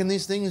says, how can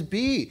these things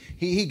be?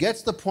 He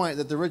gets the point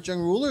that the rich young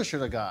ruler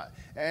should have got.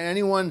 And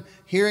anyone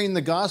hearing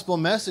the gospel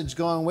message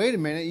going, wait a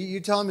minute,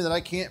 you're telling me that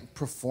I can't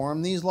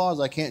perform these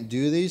laws? I can't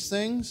do these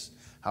things?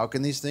 How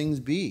can these things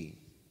be?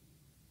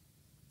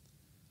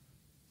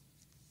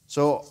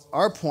 So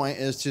our point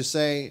is to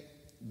say,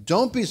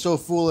 don't be so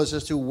foolish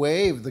as to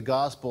wave the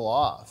gospel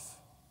off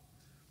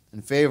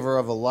in favor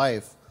of a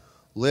life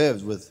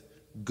lived with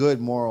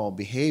good moral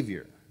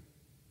behavior.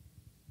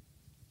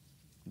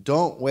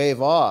 Don't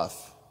wave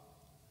off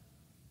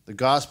the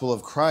gospel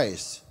of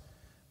Christ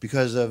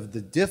because of the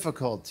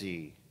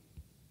difficulty.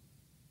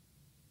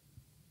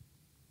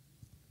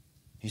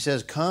 He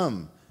says,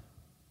 come,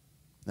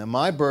 that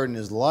my burden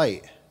is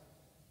light.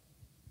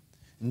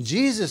 And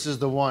Jesus is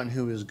the one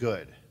who is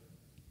good.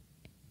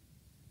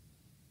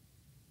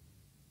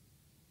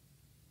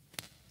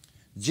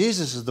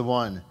 Jesus is the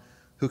one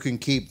who can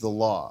keep the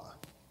law.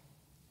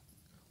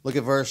 Look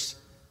at verse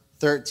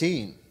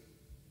 13.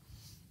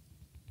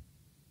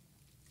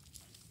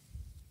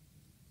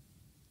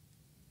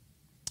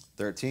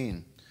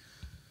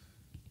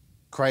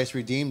 Christ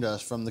redeemed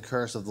us from the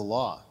curse of the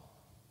law.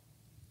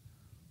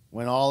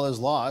 When all is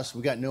lost,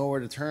 we got nowhere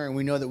to turn.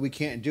 We know that we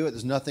can't do it.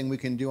 There's nothing we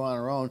can do on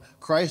our own.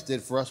 Christ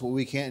did for us what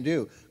we can't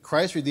do.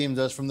 Christ redeemed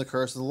us from the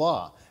curse of the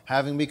law,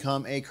 having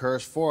become a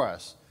curse for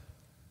us.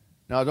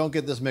 Now, don't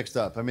get this mixed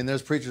up. I mean,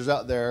 there's preachers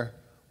out there,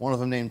 one of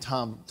them named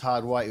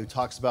Todd White, who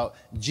talks about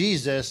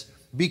Jesus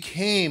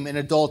became an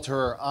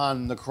adulterer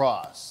on the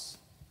cross.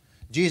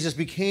 Jesus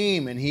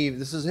became, and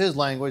this is his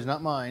language,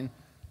 not mine,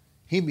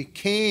 he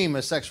became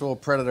a sexual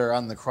predator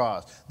on the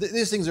cross.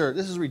 This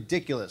is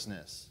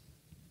ridiculousness.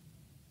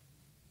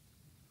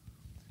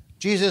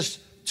 Jesus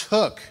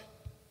took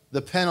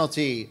the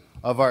penalty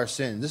of our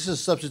sin. This is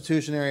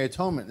substitutionary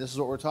atonement. This is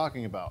what we're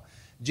talking about.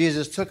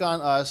 Jesus took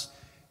on us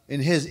in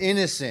his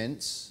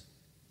innocence.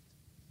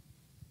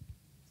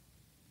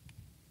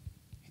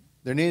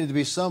 There needed to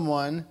be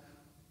someone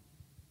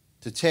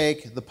to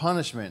take the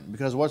punishment.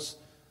 Because what's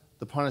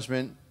the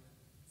punishment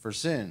for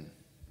sin?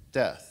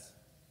 Death.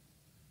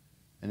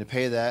 And to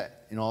pay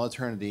that in all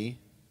eternity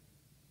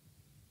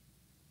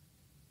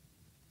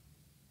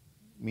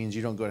means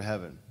you don't go to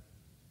heaven.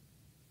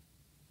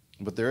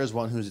 But there is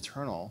one who's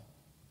eternal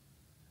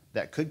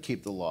that could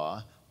keep the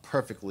law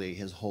perfectly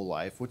his whole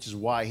life, which is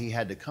why he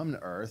had to come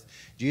to earth.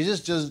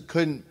 Jesus just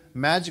couldn't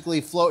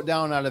magically float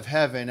down out of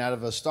heaven, out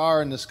of a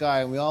star in the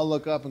sky, and we all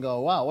look up and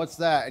go, wow, what's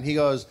that? And he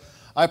goes,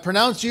 I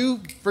pronounce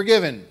you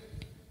forgiven.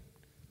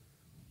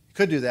 He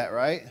could do that,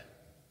 right?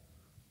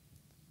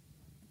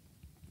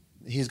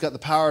 He's got the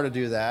power to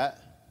do that.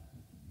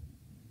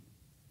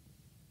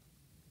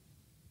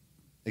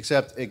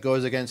 Except it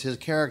goes against his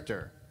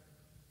character.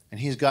 And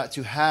he's got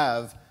to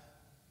have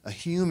a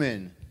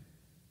human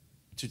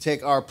to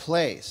take our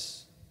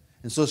place.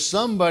 And so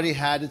somebody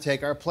had to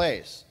take our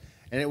place.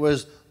 And it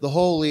was the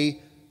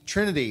Holy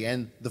Trinity.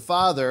 And the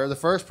Father, the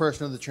first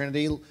person of the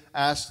Trinity,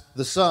 asked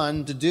the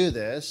Son to do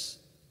this.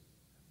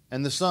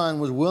 And the Son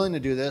was willing to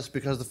do this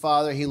because the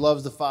Father, he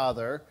loves the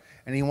Father.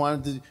 And he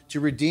wanted to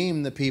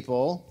redeem the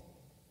people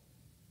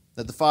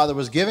that the Father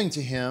was giving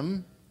to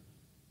him.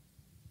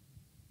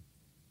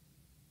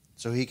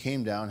 So he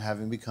came down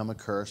having become a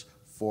curse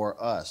for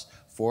us.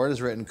 For it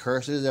is written,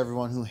 cursed is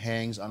everyone who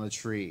hangs on a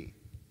tree.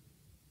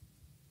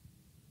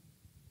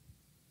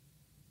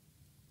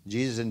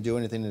 Jesus didn't do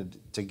anything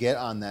to get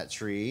on that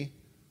tree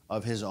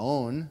of his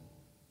own.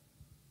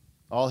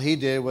 All he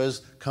did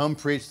was come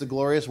preach the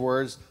glorious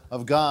words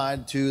of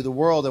God to the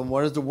world. And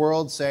what does the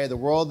world say? The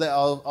world that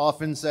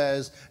often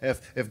says,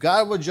 if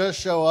God would just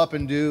show up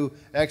and do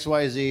X,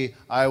 Y, Z,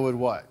 I would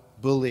what?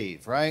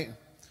 Believe, right?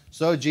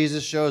 So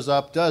Jesus shows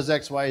up, does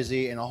X, Y,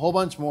 Z, and a whole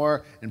bunch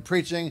more in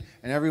preaching,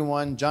 and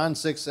everyone, John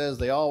 6 says,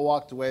 they all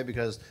walked away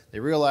because they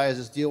realized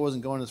this deal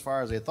wasn't going as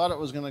far as they thought it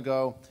was going to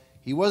go.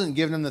 He wasn't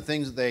giving them the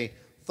things that they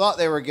thought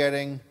they were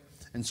getting,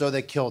 and so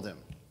they killed him.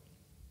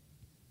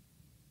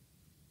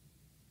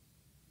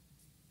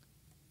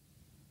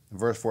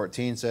 Verse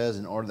 14 says,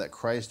 in order that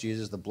Christ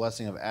Jesus, the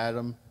blessing of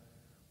Abraham,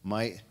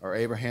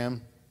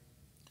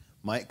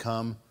 might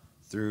come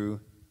to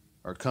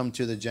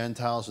the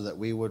Gentiles so that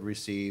we would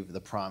receive the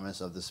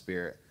promise of the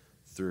Spirit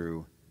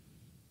through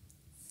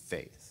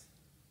faith.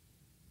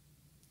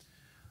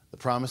 The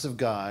promise of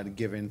God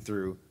given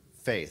through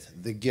faith,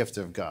 the gift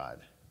of God.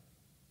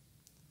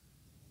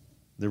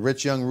 The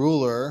rich young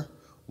ruler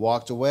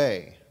walked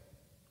away.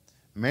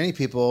 Many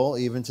people,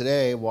 even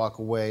today, walk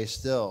away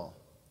still.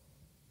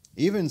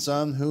 Even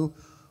some who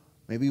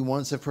maybe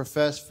once have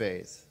professed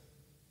faith.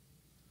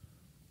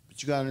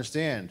 But you got to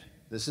understand,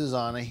 this is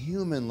on a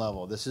human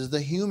level. This is the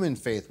human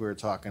faith we were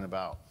talking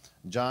about.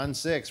 John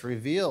 6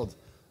 revealed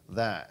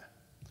that.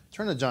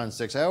 Turn to John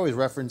 6. I always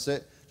reference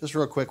it. Just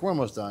real quick. We're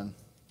almost done.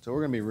 So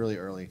we're going to be really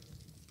early.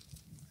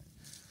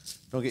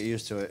 Don't get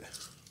used to it.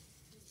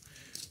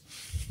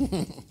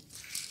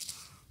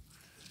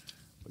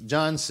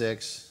 John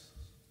 6.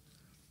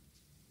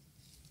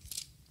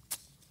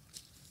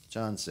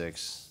 John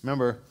 6.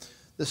 Remember,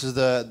 this is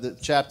the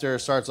chapter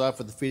starts off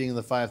with the feeding of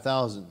the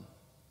 5,000.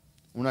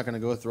 We're not going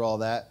to go through all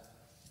that.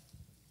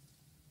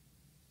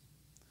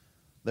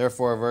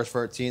 Therefore, verse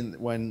 14,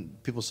 when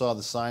people saw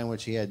the sign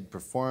which he had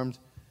performed,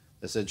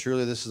 they said,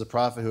 truly this is a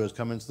prophet who has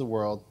come into the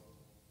world.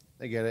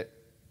 They get it.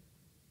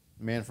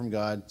 A man from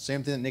God.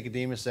 Same thing that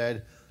Nicodemus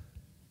said.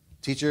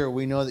 Teacher,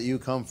 we know that you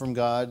come from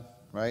God,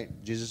 right?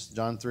 Jesus,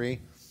 John 3.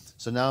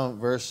 So now,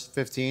 verse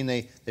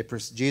 15,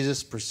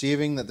 Jesus,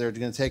 perceiving that they're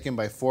going to take him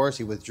by force,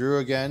 he withdrew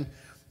again.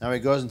 Now he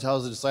goes and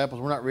tells the disciples,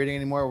 we're not reading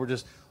anymore.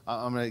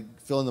 I'm going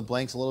to fill in the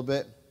blanks a little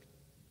bit.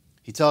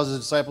 He tells his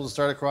disciples to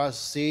start across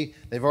the sea.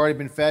 They've already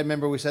been fed.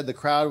 Remember, we said the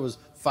crowd was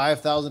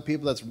 5,000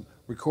 people. That's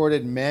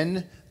recorded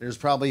men. There's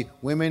probably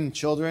women,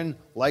 children,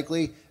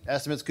 likely.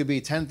 Estimates could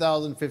be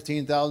 10,000,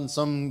 15,000.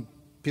 Some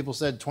people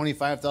said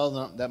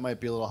 25,000. That might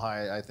be a little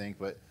high, I think,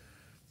 but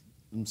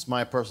it's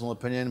my personal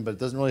opinion. But it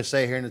doesn't really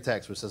say here in the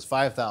text, but it says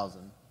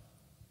 5,000.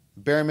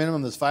 Bare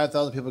minimum, there's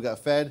 5,000 people got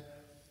fed.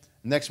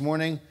 Next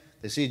morning,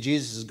 they see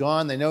Jesus is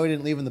gone. They know he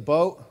didn't leave in the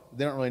boat.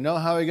 They don't really know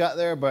how he got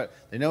there, but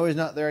they know he's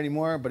not there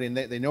anymore. But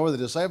they know where the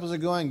disciples are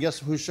going. Guess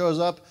who shows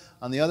up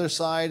on the other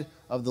side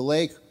of the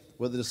lake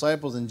with the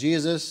disciples and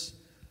Jesus?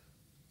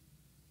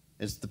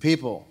 It's the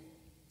people.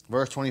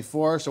 Verse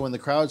 24, so when the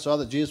crowd saw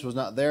that Jesus was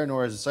not there,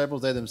 nor his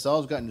disciples, they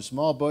themselves got into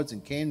small boats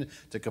and came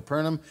to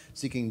Capernaum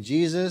seeking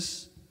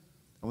Jesus.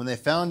 And when they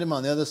found him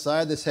on the other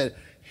side, they said,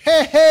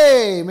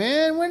 hey,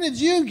 man, when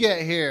did you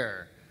get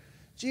here?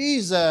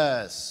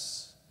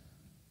 Jesus,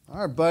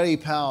 our buddy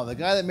pal, the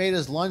guy that made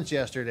us lunch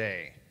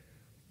yesterday.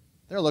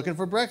 They're looking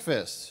for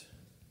breakfast.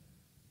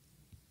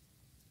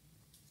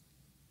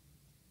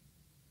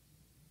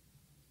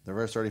 The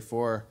verse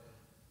 34,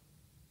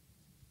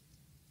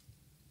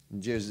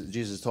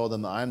 Jesus told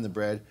them that I'm the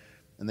bread.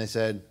 And they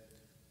said,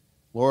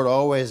 Lord,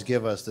 always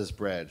give us this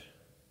bread.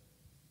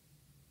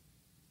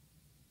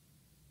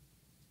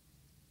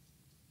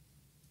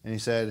 And he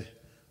said,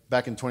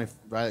 back in 20,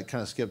 I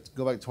kind of skipped,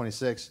 go back to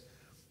 26.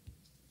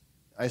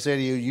 I say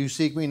to you, you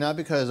seek me not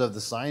because of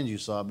the signs you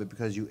saw, but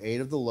because you ate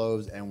of the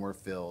loaves and were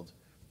filled.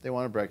 They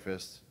wanted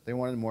breakfast. They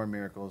wanted more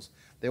miracles.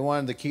 They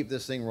wanted to keep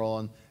this thing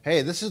rolling.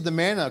 Hey, this is the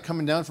manna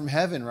coming down from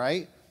heaven,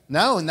 right?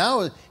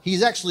 Now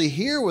he's actually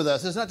here with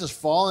us. It's not just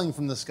falling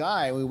from the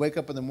sky. We wake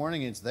up in the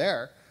morning and it's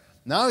there.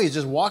 Now he's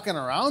just walking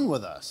around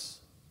with us.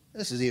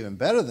 This is even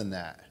better than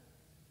that.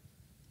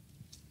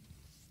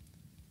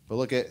 But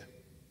look at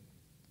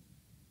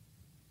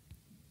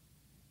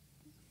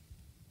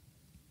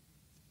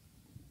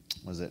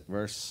was it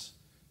verse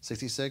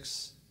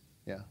 66?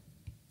 Yeah.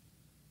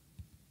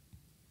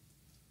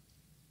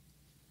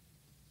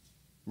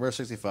 Verse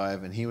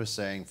 65, and he was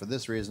saying, for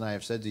this reason I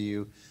have said to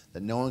you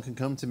that no one can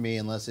come to me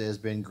unless it has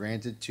been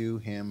granted to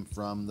him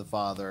from the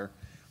Father.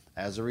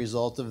 As a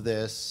result of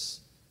this,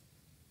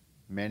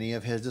 many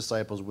of his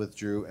disciples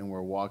withdrew and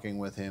were walking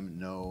with him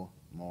no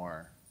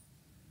more.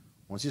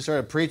 Once he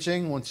started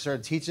preaching, once he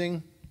started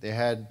teaching, they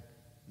had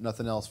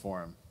nothing else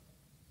for him.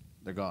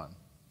 They're gone.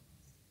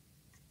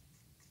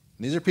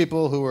 And these are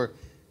people who were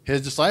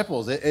his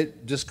disciples.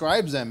 It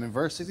describes them in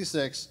verse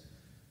 66.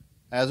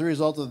 As a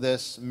result of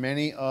this,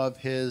 many of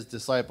his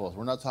disciples.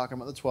 We're not talking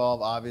about the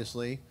 12,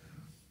 obviously.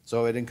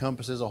 So it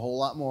encompasses a whole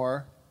lot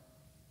more.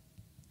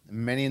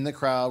 Many in the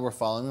crowd were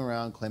following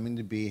around, claiming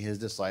to be his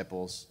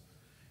disciples.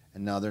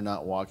 And now they're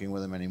not walking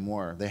with him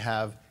anymore. They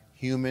have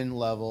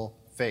human-level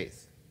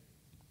faith.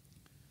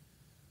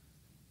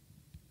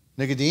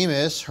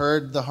 Nicodemus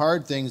heard the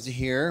hard things to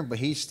hear, but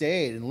he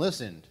stayed and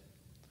listened.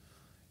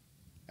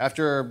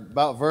 After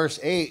about verse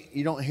 8,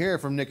 you don't hear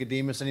from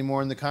Nicodemus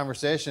anymore in the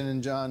conversation,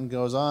 and John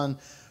goes on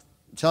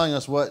telling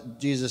us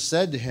what Jesus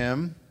said to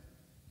him.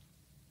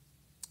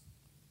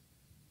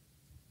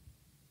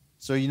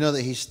 So you know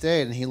that he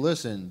stayed and he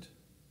listened.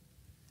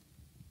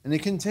 And he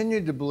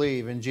continued to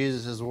believe in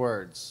Jesus'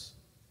 words.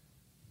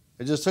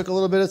 It just took a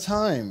little bit of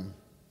time.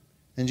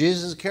 And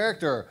Jesus'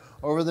 character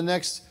over the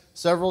next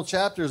several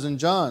chapters in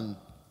John.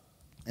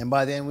 And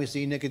by the end we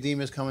see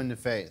Nicodemus coming to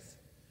faith.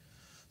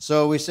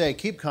 So we say,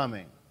 keep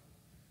coming.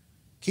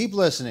 Keep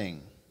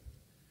listening.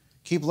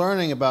 Keep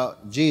learning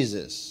about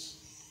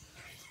Jesus.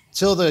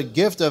 Till the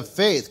gift of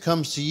faith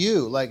comes to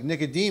you, like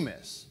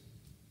Nicodemus.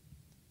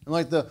 And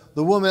like the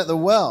woman at the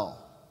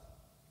well.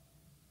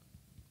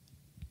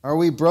 Are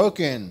we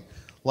broken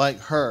like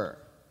her?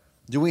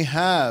 Do we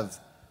have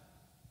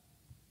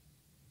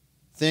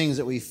things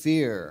that we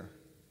fear?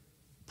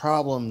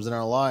 Problems in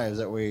our lives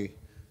that we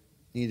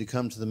need to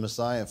come to the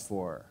Messiah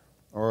for?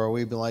 Or are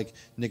we like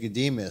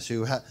Nicodemus,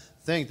 who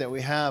think that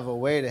we have a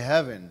way to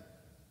heaven?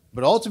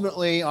 But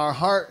ultimately, our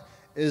heart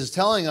is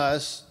telling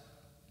us,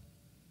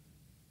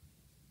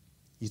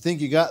 you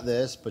think you got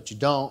this, but you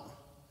don't.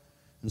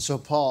 And so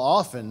Paul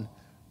often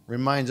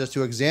reminds us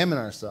to examine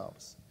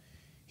ourselves.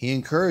 He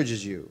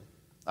encourages you.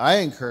 I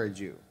encourage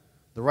you.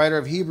 The writer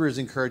of Hebrews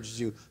encourages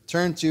you.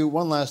 Turn to,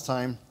 one last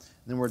time,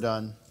 and then we're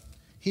done.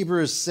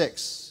 Hebrews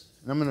 6.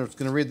 And I'm going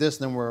to read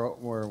this, and then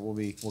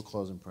we'll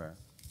close in prayer.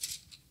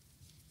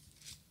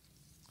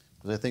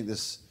 Because I think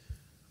this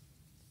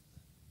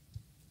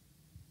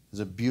is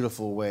a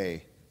beautiful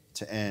way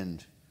to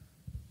end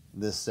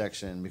this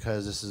section,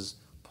 because this is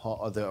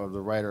Paul, the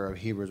writer of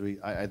Hebrews.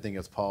 I think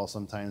it's Paul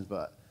sometimes,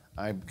 but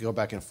I go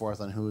back and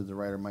forth on who the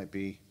writer might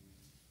be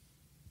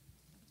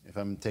if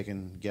I'm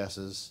taking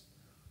guesses.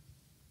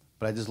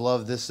 But I just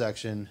love this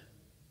section.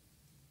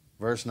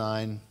 Verse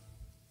 9.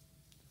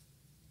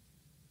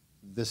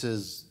 this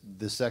is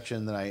the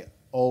section that I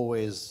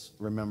always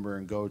remember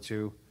and go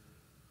to.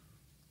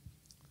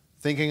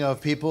 Thinking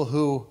of people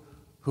who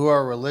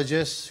are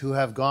religious, who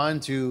have gone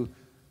to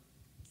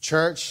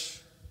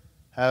church,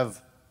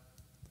 have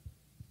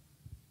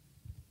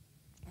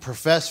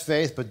professed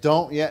faith, but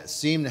don't yet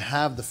seem to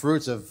have the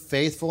fruits of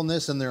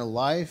faithfulness in their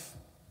life.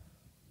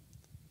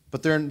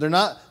 But they're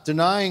not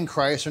denying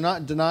Christ, they're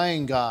not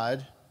denying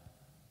God.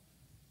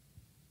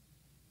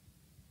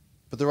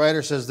 But the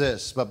writer says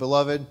this, "But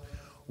beloved,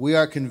 we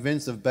are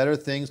convinced of better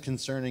things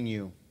concerning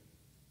you."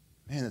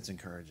 Man, that's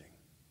encouraging.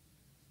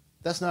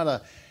 That's not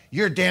a,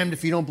 "You're damned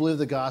if you don't believe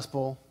the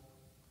gospel."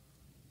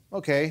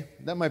 Okay,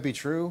 that might be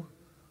true,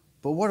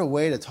 but what a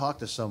way to talk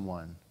to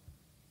someone.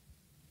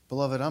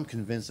 "Beloved, I'm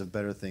convinced of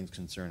better things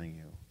concerning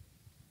you,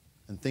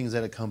 and things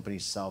that accompany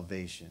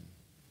salvation.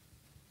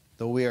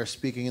 Though we are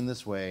speaking in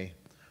this way,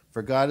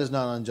 for God is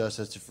not unjust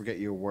as to forget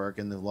your work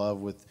and the love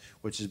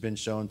which has been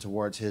shown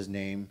towards his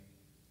name,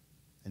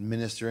 and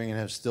ministering and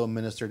have still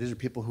ministered." These are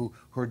people who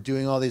are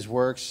doing all these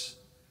works.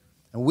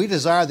 "And we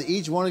desire that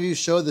each one of you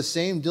show the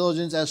same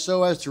diligence as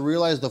to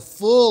realize the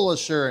full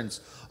assurance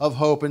of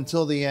hope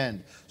until the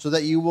end, so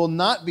that you will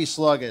not be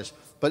sluggish,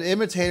 but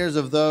imitators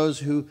of those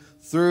who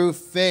through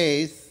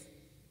faith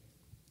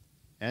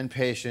and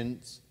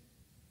patience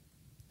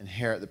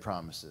inherit the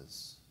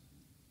promises."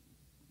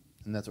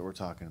 And that's what we're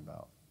talking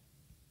about.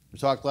 We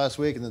talked last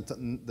week,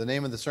 and the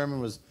name of the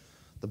sermon was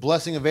 "The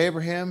Blessing of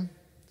Abraham."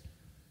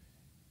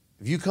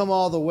 If you come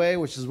all the way,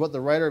 which is what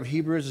the writer of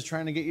Hebrews is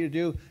trying to get you to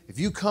do, if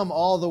you come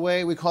all the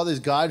way, we call these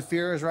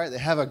God-fearers, right? They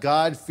have a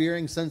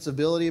God-fearing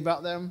sensibility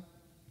about them.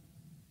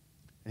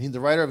 And the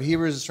writer of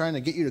Hebrews is trying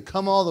to get you to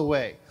come all the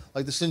way,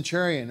 like the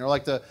centurion, or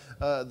like the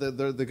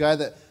guy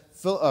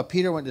that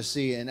Peter went to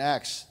see in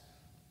Acts.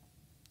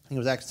 I think it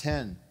was Acts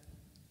 10.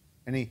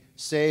 And he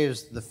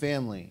saves the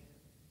family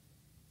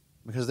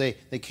because they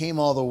came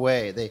all the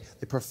way. They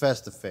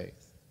professed the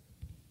faith.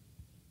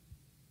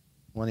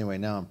 Well, anyway,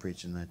 now I'm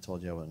preaching. I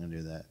told you I wasn't going to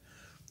do that.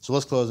 So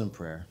let's close in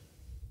prayer.